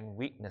 and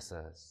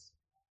weaknesses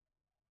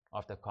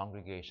of the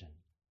congregation.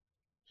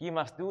 He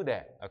must do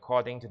that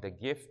according to the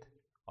gift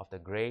of the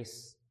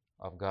grace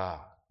of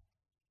God.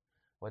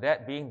 Well,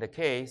 that being the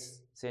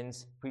case,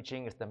 since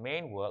preaching is the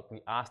main work,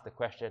 we ask the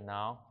question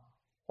now,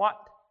 what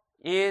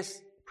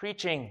is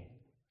preaching?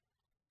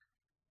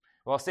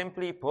 Well,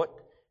 simply put,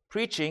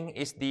 preaching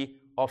is the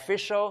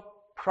official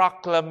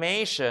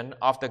proclamation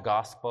of the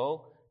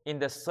gospel in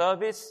the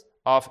service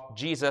of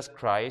Jesus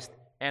Christ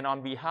and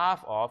on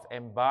behalf of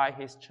and by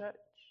His church.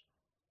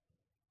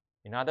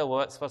 In other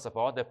words, first of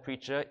all, the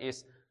preacher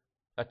is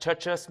a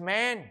church's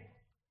man.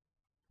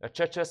 A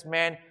church's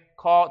man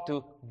called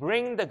to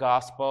bring the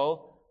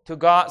gospel to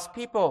God's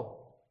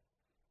people.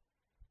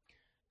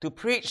 To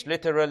preach,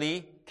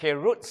 literally,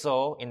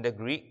 keruzo in the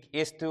Greek,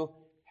 is to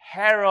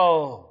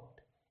herald,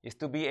 is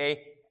to be a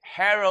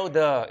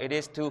heralder. It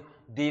is to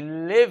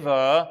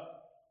deliver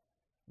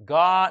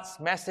God's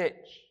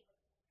message.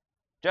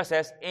 Just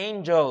as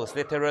angels,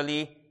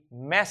 literally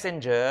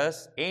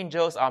messengers,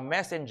 angels are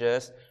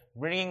messengers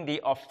bringing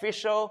the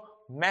official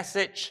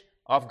message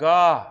of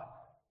God.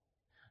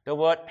 The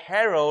word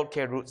herald,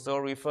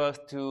 keruzo, refers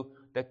to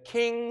the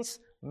king's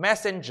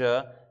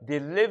messenger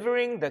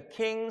delivering the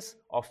king's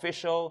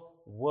official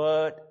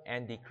word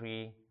and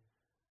decree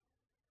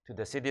to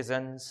the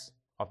citizens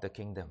of the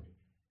kingdom.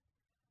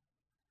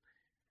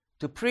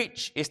 To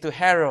preach is to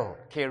herald,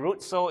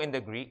 keruzo in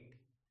the Greek,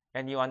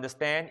 and you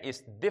understand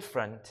is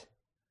different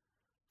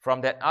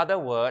from that other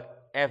word,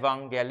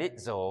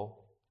 evangelizo,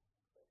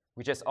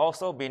 which has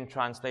also been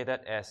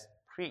translated as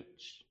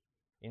preach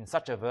in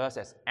such a verse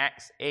as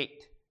Acts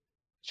 8,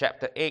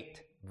 chapter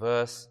 8,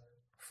 verse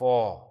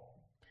 4.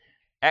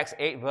 Acts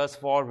 8, verse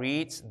 4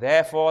 reads,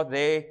 "Therefore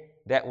they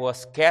that were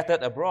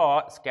scattered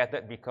abroad,"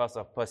 scattered because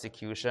of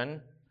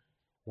persecution,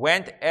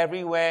 "went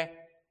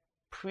everywhere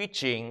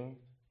preaching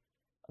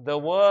the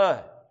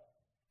word."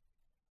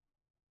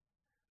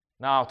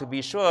 Now, to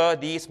be sure,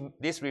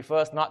 this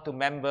refers not to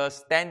members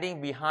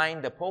standing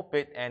behind the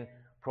pulpit and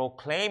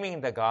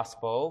proclaiming the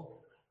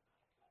gospel.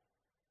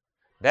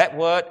 That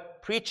word,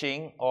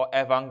 preaching or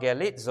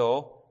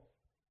evangelizo,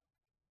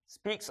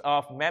 speaks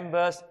of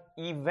members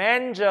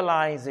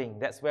evangelizing.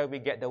 That's where we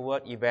get the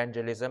word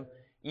evangelism.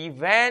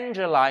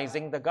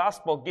 Evangelizing the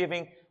gospel,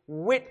 giving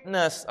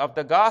witness of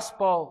the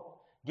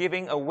gospel,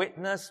 giving a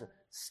witness,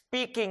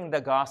 speaking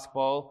the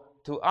gospel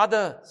to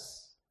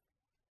others.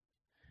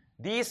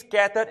 These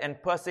scattered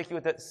and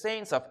persecuted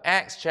saints of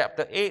Acts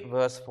chapter 8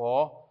 verse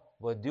 4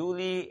 were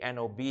duly and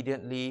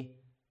obediently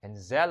and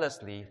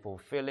zealously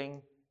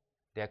fulfilling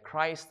their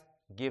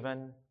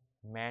Christ-given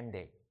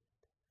mandate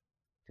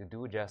to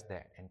do just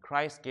that. And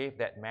Christ gave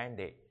that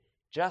mandate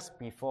just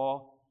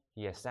before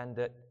He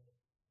ascended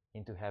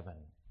into heaven,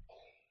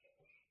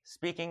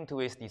 speaking to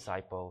His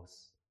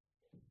disciples,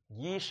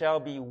 "Ye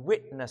shall be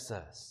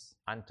witnesses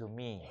unto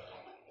me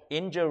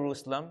in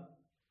Jerusalem,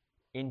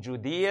 in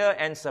Judea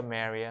and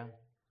Samaria,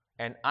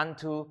 and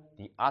unto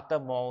the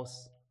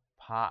uttermost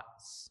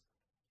parts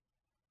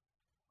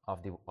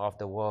of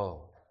the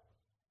world."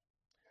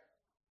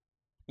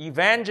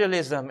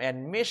 Evangelism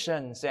and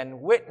missions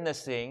and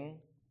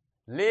witnessing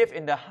live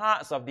in the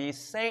hearts of these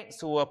saints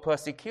who were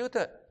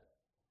persecuted,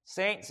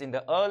 saints in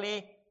the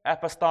early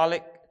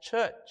apostolic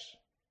church,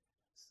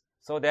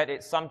 so that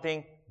it's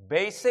something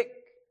basic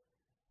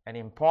and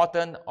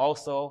important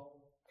also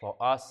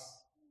for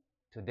us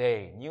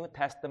today, New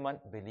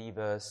Testament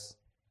believers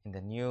in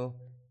the New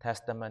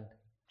Testament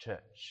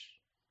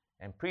church.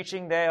 And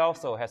preaching there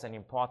also has an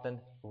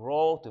important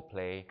role to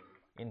play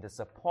in the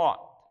support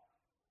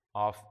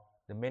of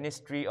the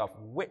ministry of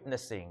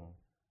witnessing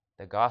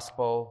the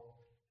gospel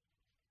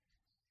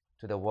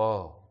to the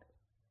world.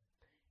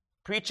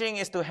 Preaching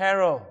is to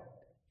herald.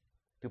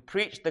 To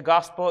preach the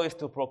gospel is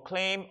to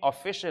proclaim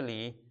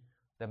officially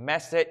the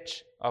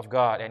message of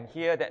God. And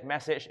here that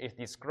message is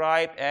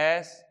described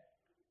as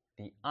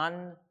the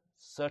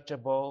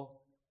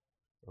unsearchable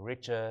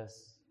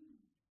riches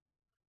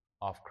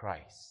of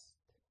Christ.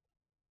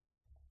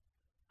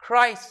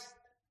 Christ,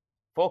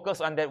 focus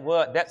on that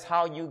word. That's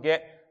how you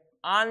get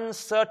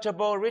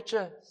unsearchable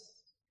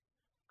riches.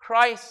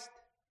 Christ,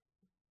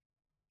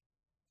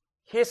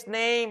 His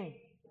name,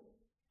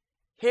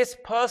 His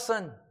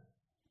person,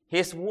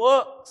 His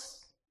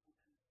works,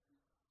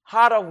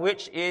 heart of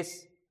which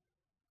is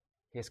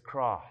His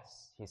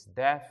cross, His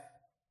death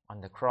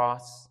on the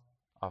cross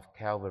of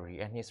Calvary,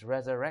 and His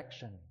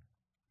resurrection.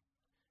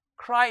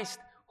 Christ,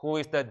 who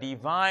is the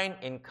divine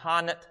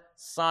incarnate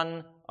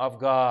Son of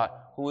God,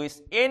 who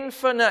is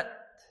infinite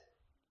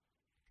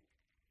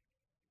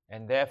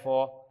and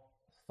therefore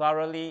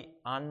thoroughly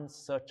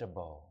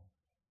unsearchable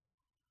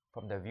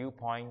from the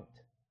viewpoint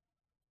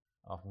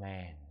of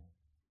man.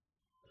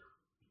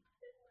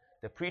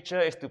 The preacher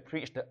is to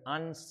preach the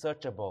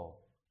unsearchable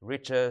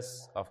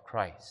riches of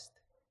Christ.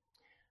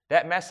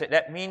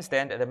 That means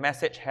then that the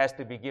message has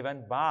to be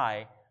given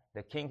by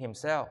the King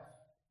Himself.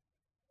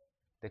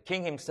 The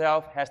King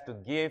Himself has to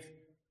give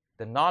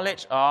the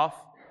knowledge of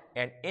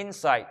and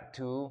insight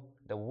to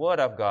the Word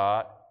of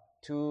God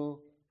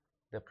to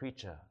the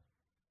preacher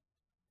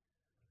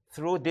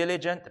through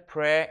diligent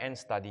prayer and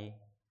study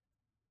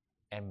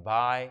and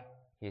by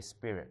His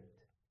Spirit.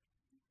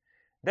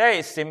 There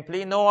is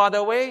simply no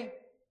other way,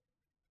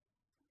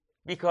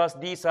 because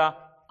these are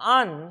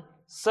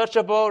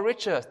unsearchable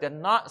riches. They're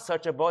not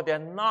searchable, they're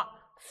not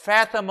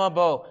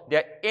fathomable,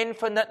 they're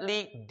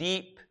infinitely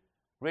deep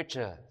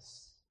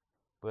riches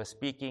we're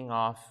speaking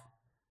of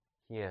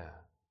here.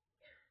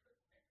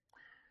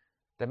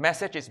 The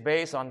message is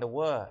based on the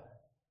Word.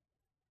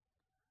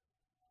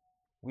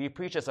 We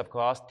preachers, of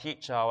course,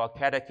 teach our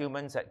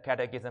catechumens at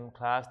catechism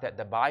class that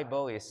the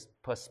Bible is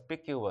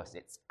perspicuous.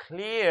 It's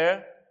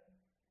clear.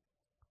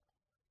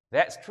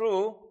 That's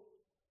true.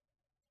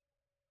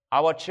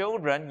 Our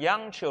children,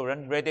 young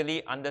children,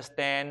 readily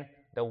understand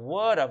the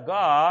Word of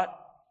God.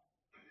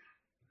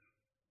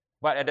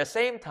 But at the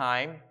same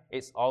time,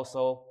 it's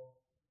also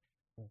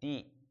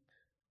deep.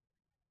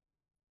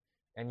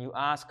 And you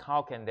ask,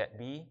 how can that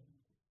be?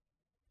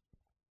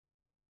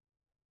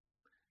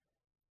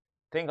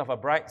 Think of a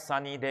bright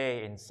sunny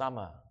day in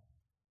summer.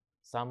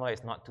 Summer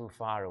is not too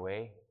far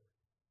away.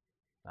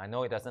 I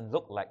know it doesn't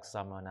look like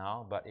summer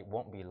now, but it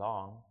won't be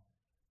long.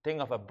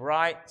 Think of a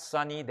bright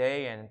sunny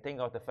day and think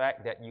of the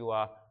fact that you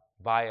are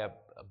by a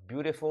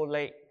beautiful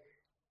lake.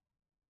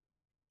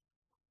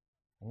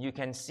 And you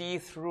can see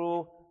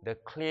through the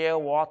clear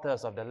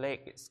waters of the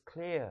lake. It's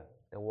clear.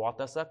 The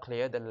waters are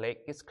clear. The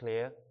lake is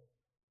clear.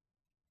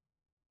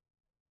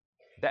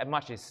 That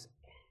much is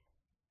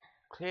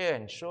clear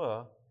and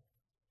sure.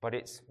 But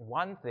it's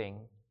one thing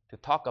to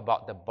talk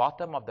about the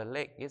bottom of the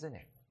lake, isn't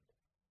it?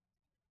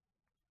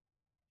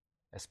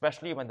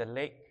 Especially when the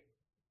lake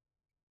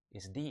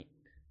is deep.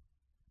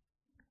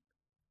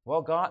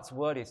 Well, God's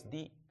Word is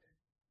deep.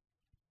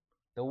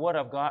 The Word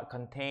of God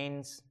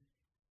contains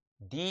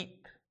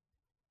deep,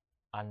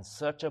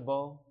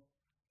 unsearchable,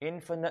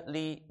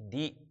 infinitely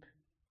deep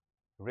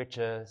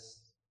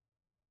riches,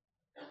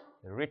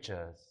 the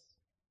riches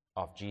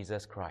of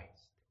Jesus Christ.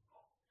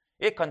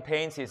 It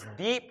contains His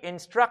deep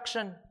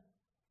instruction.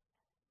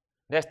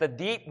 There's the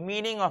deep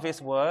meaning of His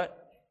Word.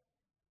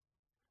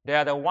 There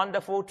are the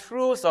wonderful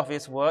truths of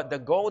His Word, the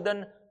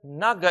golden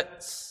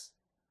nuggets,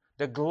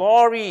 the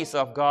glories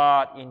of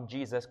God in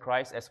Jesus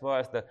Christ, as well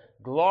as the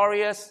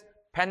glorious,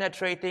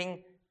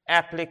 penetrating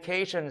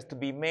applications to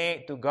be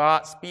made to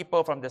God's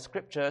people from the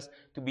Scriptures,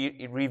 to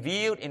be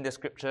revealed in the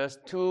Scriptures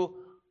to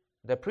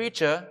the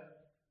preacher.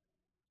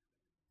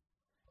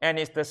 And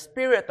it's the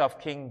Spirit of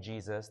King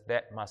Jesus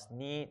that must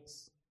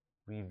needs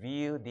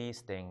reveal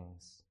these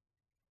things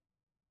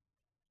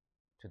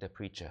to the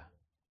preacher.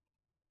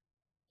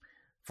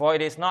 For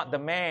it is not the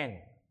man,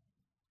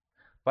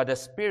 but the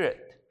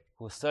Spirit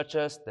who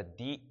searches the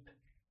deep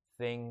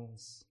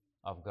things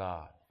of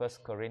God. 1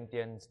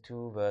 Corinthians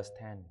 2 verse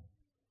 10.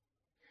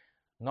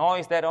 Nor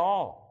is that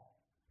all.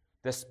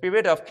 The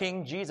Spirit of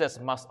King Jesus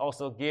must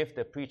also give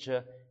the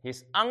preacher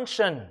his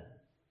unction.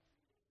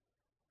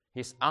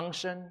 His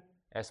unction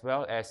as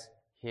well as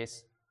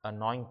his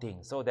anointing,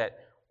 so that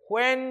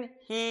when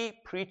he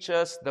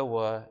preaches the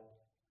Word,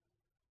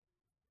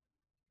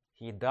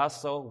 he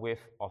does so with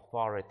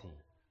authority.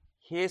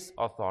 His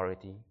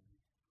authority.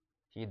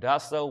 He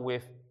does so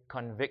with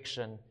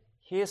conviction,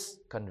 his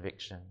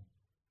conviction.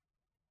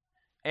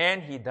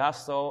 And he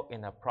does so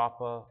in a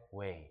proper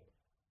way,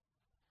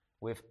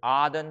 with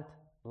ardent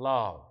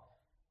love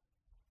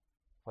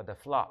for the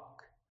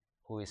flock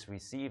who is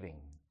receiving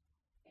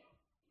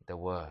the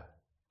Word.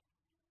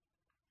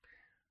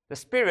 The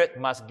Spirit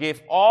must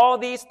give all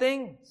these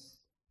things.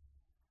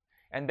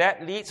 And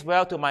that leads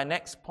well to my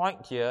next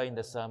point here in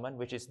the sermon,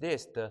 which is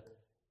this: the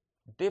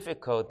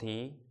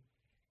difficulty,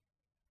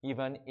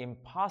 even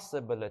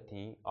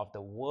impossibility of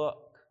the work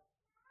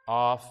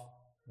of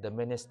the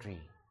ministry.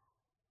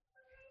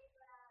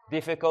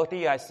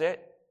 Difficulty, I said.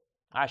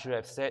 I should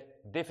have said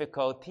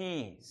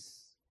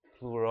difficulties,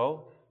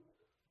 plural.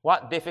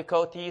 What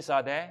difficulties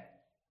are there?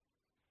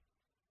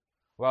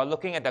 Well,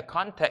 looking at the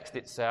context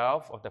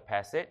itself of the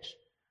passage,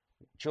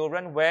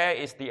 children, where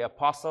is the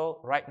apostle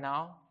right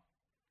now?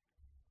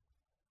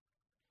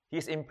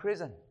 He's in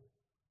prison.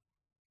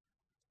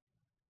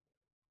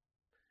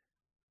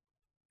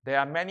 There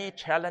are many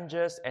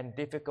challenges and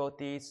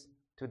difficulties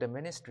to the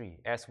ministry.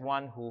 As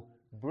one who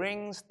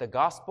brings the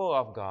gospel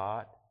of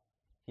God,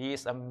 he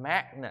is a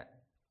magnet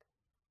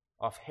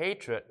of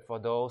hatred for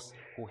those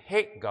who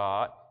hate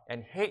God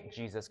and hate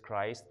Jesus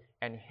Christ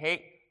and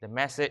hate the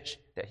message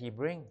that he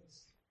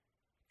brings.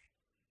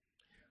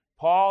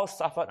 Paul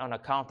suffered on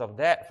account of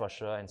that for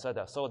sure, and so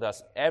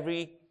does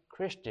every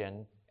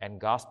Christian and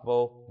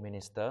gospel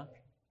minister.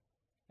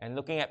 And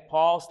looking at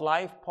Paul's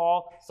life,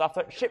 Paul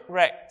suffered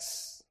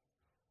shipwrecks.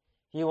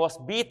 He was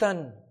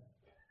beaten.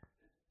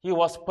 He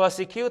was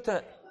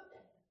persecuted.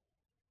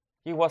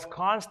 He was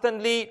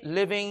constantly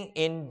living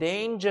in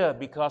danger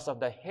because of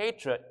the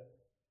hatred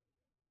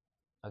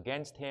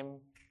against him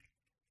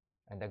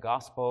and the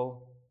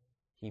gospel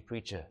he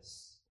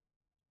preaches.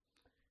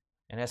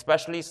 And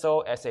especially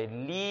so as a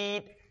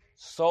lead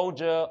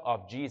soldier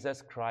of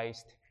Jesus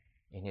Christ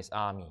in his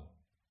army,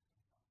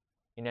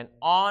 in an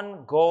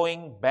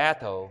ongoing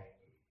battle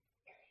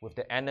with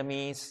the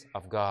enemies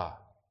of God.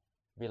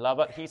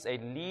 Beloved, he's a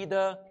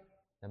leader,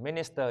 the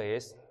minister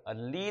is a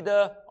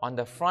leader on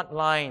the front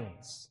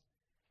lines,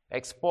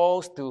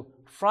 exposed to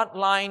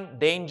frontline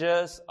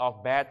dangers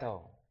of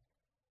battle.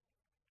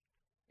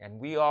 And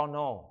we all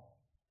know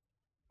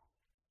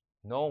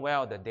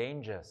well the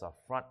dangers of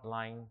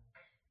frontline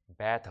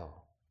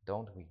battle,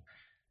 don't we?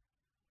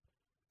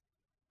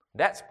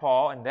 That's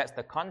Paul, and that's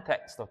the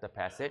context of the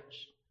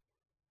passage.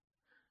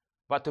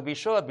 But to be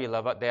sure,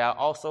 beloved, there are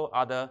also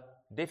other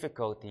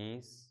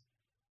difficulties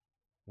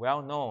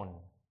well known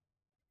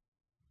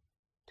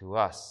to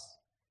us.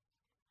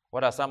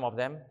 What are some of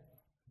them?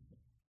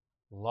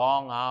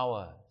 Long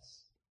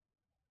hours.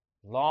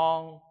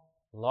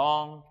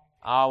 Long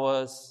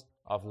hours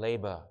of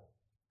labor.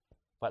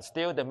 But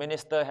still, the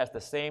minister has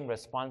the same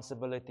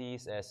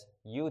responsibilities as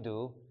you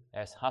do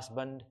as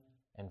husband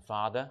and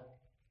father.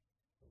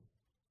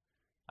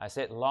 I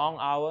said long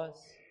hours,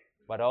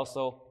 but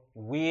also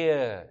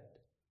weird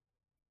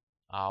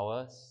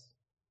hours.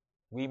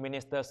 We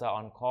ministers are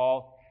on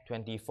call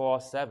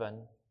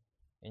 24/7,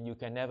 and you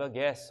can never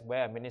guess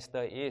where a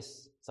minister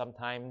is,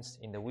 sometimes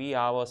in the wee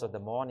hours of the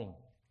morning.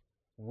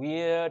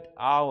 Weird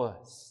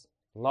hours,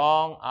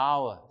 long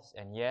hours,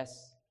 and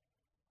yes,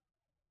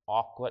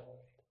 awkward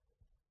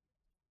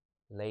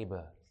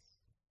labors.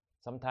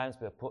 Sometimes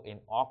we're put in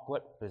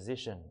awkward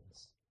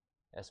positions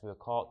as we're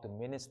called to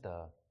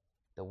minister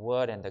the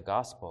word and the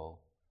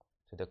gospel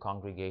to the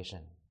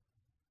congregation.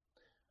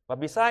 But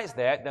besides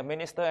that, the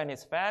minister and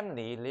his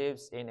family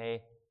lives in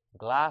a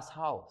glass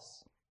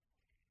house.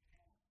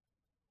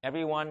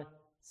 Everyone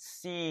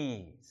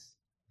sees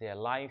their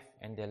life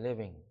and their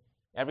living.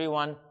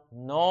 Everyone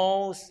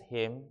knows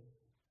him.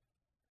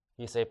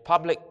 He's a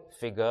public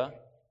figure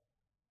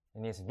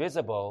and is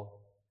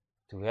visible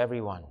to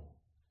everyone.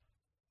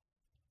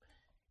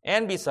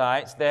 And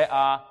besides, there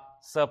are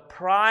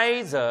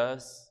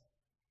surprises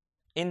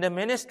in the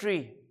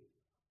ministry,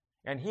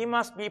 and he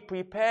must be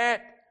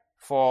prepared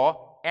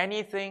for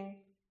anything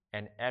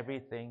and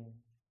everything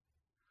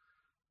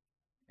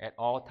at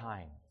all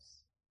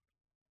times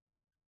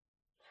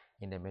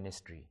in the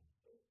ministry.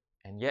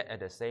 And yet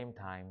at the same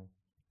time,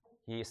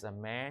 he is a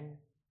man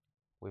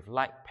with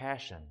like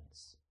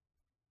passions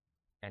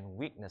and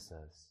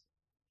weaknesses,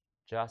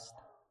 just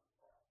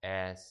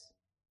as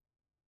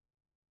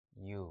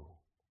you.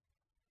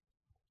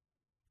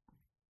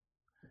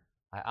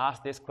 I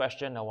asked this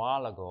question a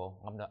while ago.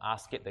 I'm going to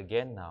ask it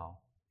again now.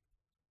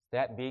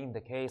 That being the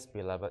case,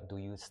 beloved, do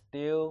you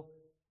still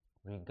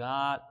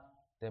regard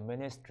the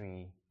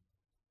ministry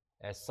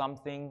as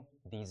something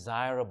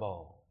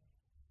desirable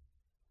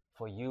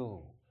for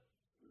you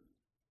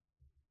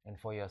and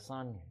for your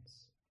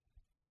sons?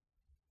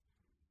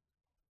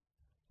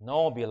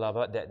 Know,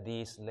 beloved, that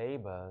these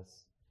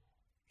labors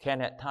can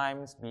at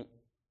times be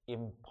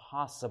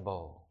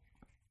impossible,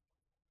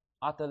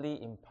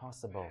 utterly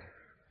impossible.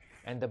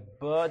 And the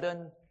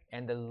burden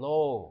and the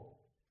load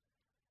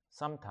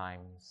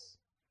sometimes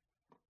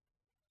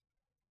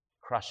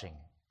crushing.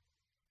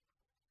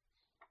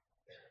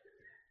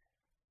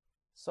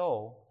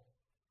 So,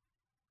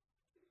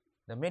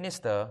 the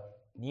minister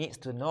needs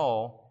to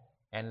know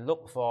and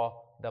look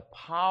for the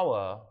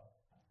power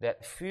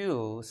that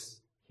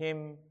fuels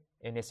him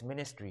in his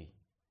ministry.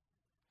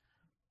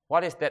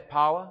 What is that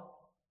power?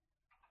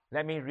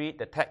 Let me read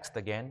the text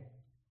again.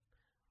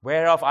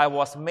 Whereof I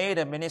was made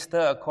a minister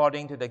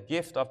according to the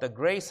gift of the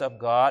grace of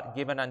God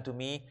given unto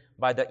me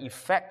by the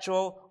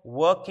effectual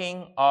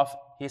working of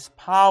his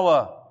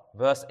power.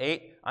 Verse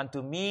 8,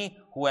 unto me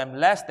who am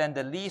less than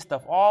the least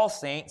of all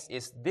saints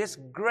is this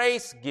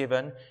grace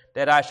given,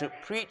 that I should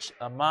preach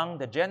among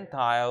the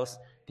Gentiles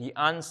the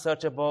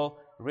unsearchable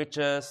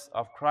riches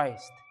of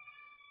Christ.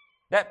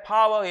 That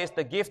power is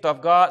the gift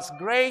of God's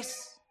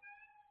grace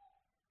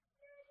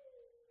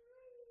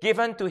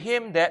given to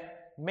him that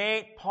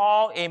made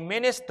Paul a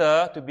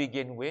minister to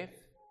begin with.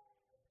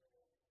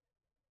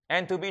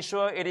 And to be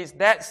sure, it is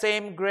that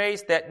same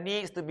grace that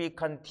needs to be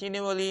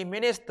continually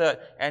ministered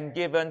and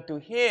given to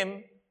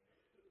him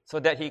so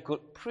that he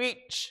could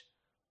preach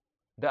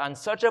the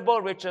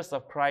unsearchable riches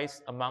of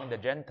Christ among the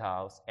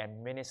Gentiles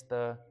and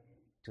minister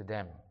to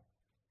them.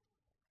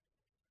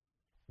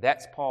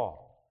 That's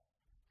Paul.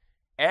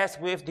 As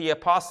with the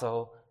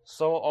apostle,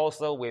 so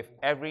also with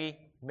every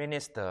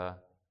minister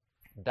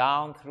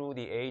down through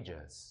the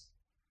ages.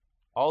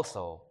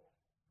 Also,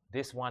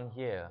 this one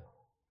here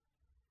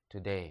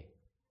today.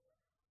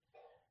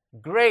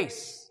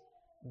 Grace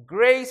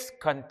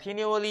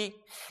continually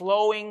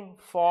flowing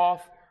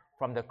forth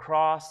from the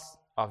cross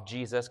of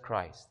Jesus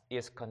Christ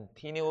is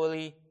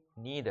continually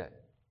needed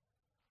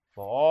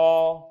for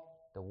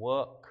all the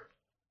work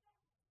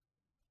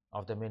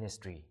of the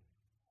ministry.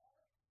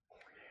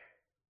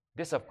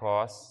 This, of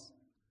course,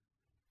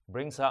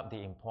 brings up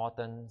the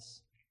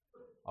importance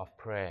of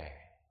prayer.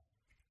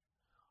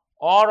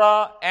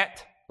 Ora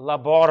et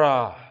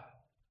labora.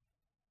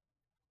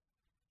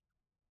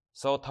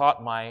 So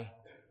taught my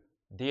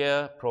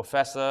dear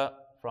professor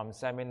from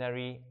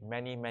seminary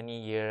many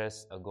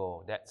years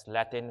ago. That's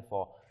Latin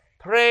for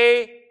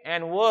pray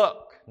and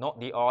work. Note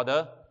the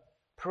order.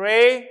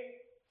 Pray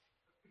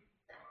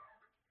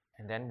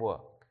and then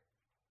work.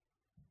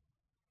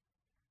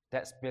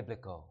 That's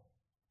biblical.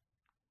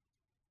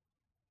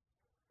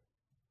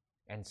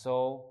 And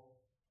so,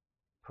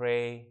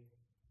 pray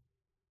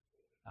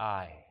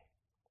I.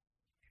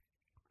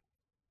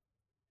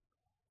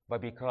 But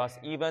because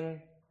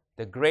even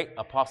the great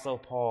Apostle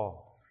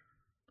Paul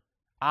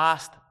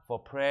asked for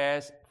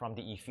prayers from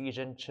the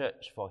Ephesian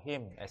church for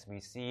him, as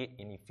we see it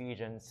in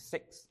Ephesians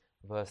 6,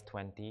 verse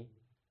 20,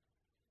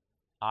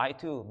 I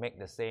too make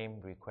the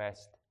same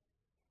request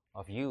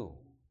of you,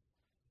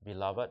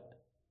 beloved.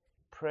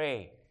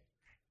 Pray.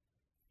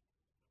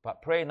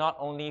 But pray not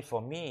only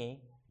for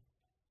me,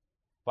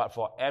 but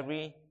for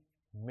every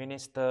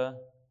minister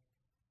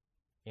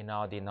in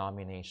our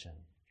denomination.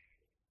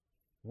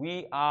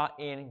 We are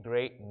in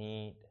great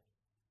need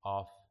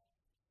of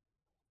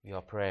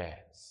your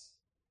prayers,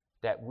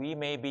 that we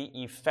may be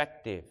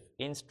effective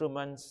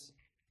instruments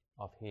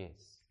of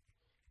His,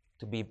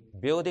 to be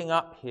building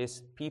up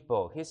His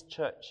people, His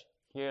church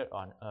here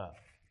on earth.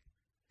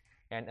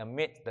 And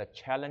amid the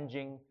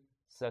challenging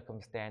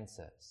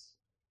circumstances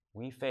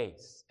we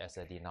face as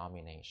a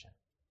denomination,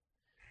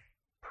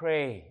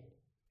 pray.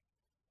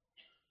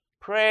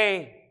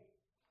 Pray.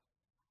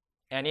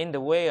 And in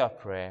the way of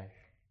prayer,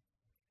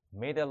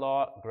 may the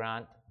Lord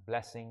grant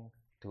blessing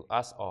to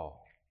us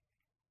all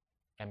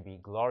and be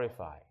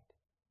glorified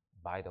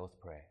by those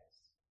prayers.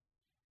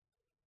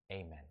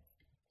 Amen.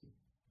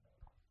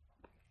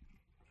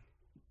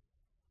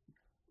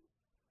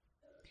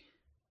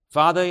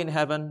 Father in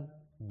heaven,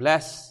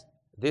 bless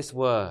this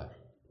word.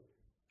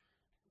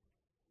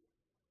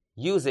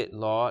 Use it,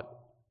 Lord,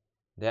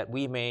 that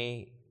we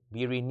may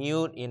be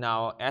renewed in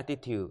our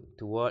attitude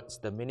towards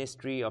the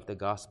ministry of the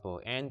gospel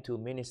and to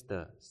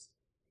ministers.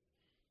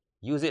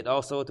 Use it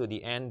also to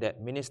the end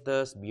that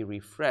ministers be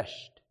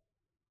refreshed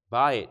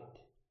by it,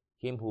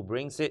 him who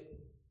brings it,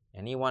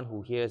 anyone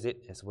who hears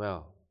it as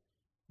well.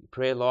 We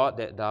pray, Lord,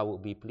 that Thou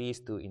would be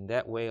pleased to, in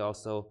that way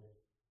also,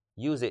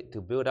 use it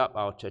to build up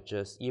our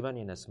churches, even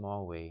in a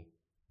small way,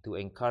 to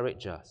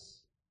encourage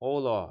us. O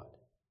Lord,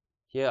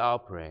 hear our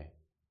prayer,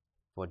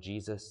 for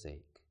Jesus'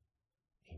 sake.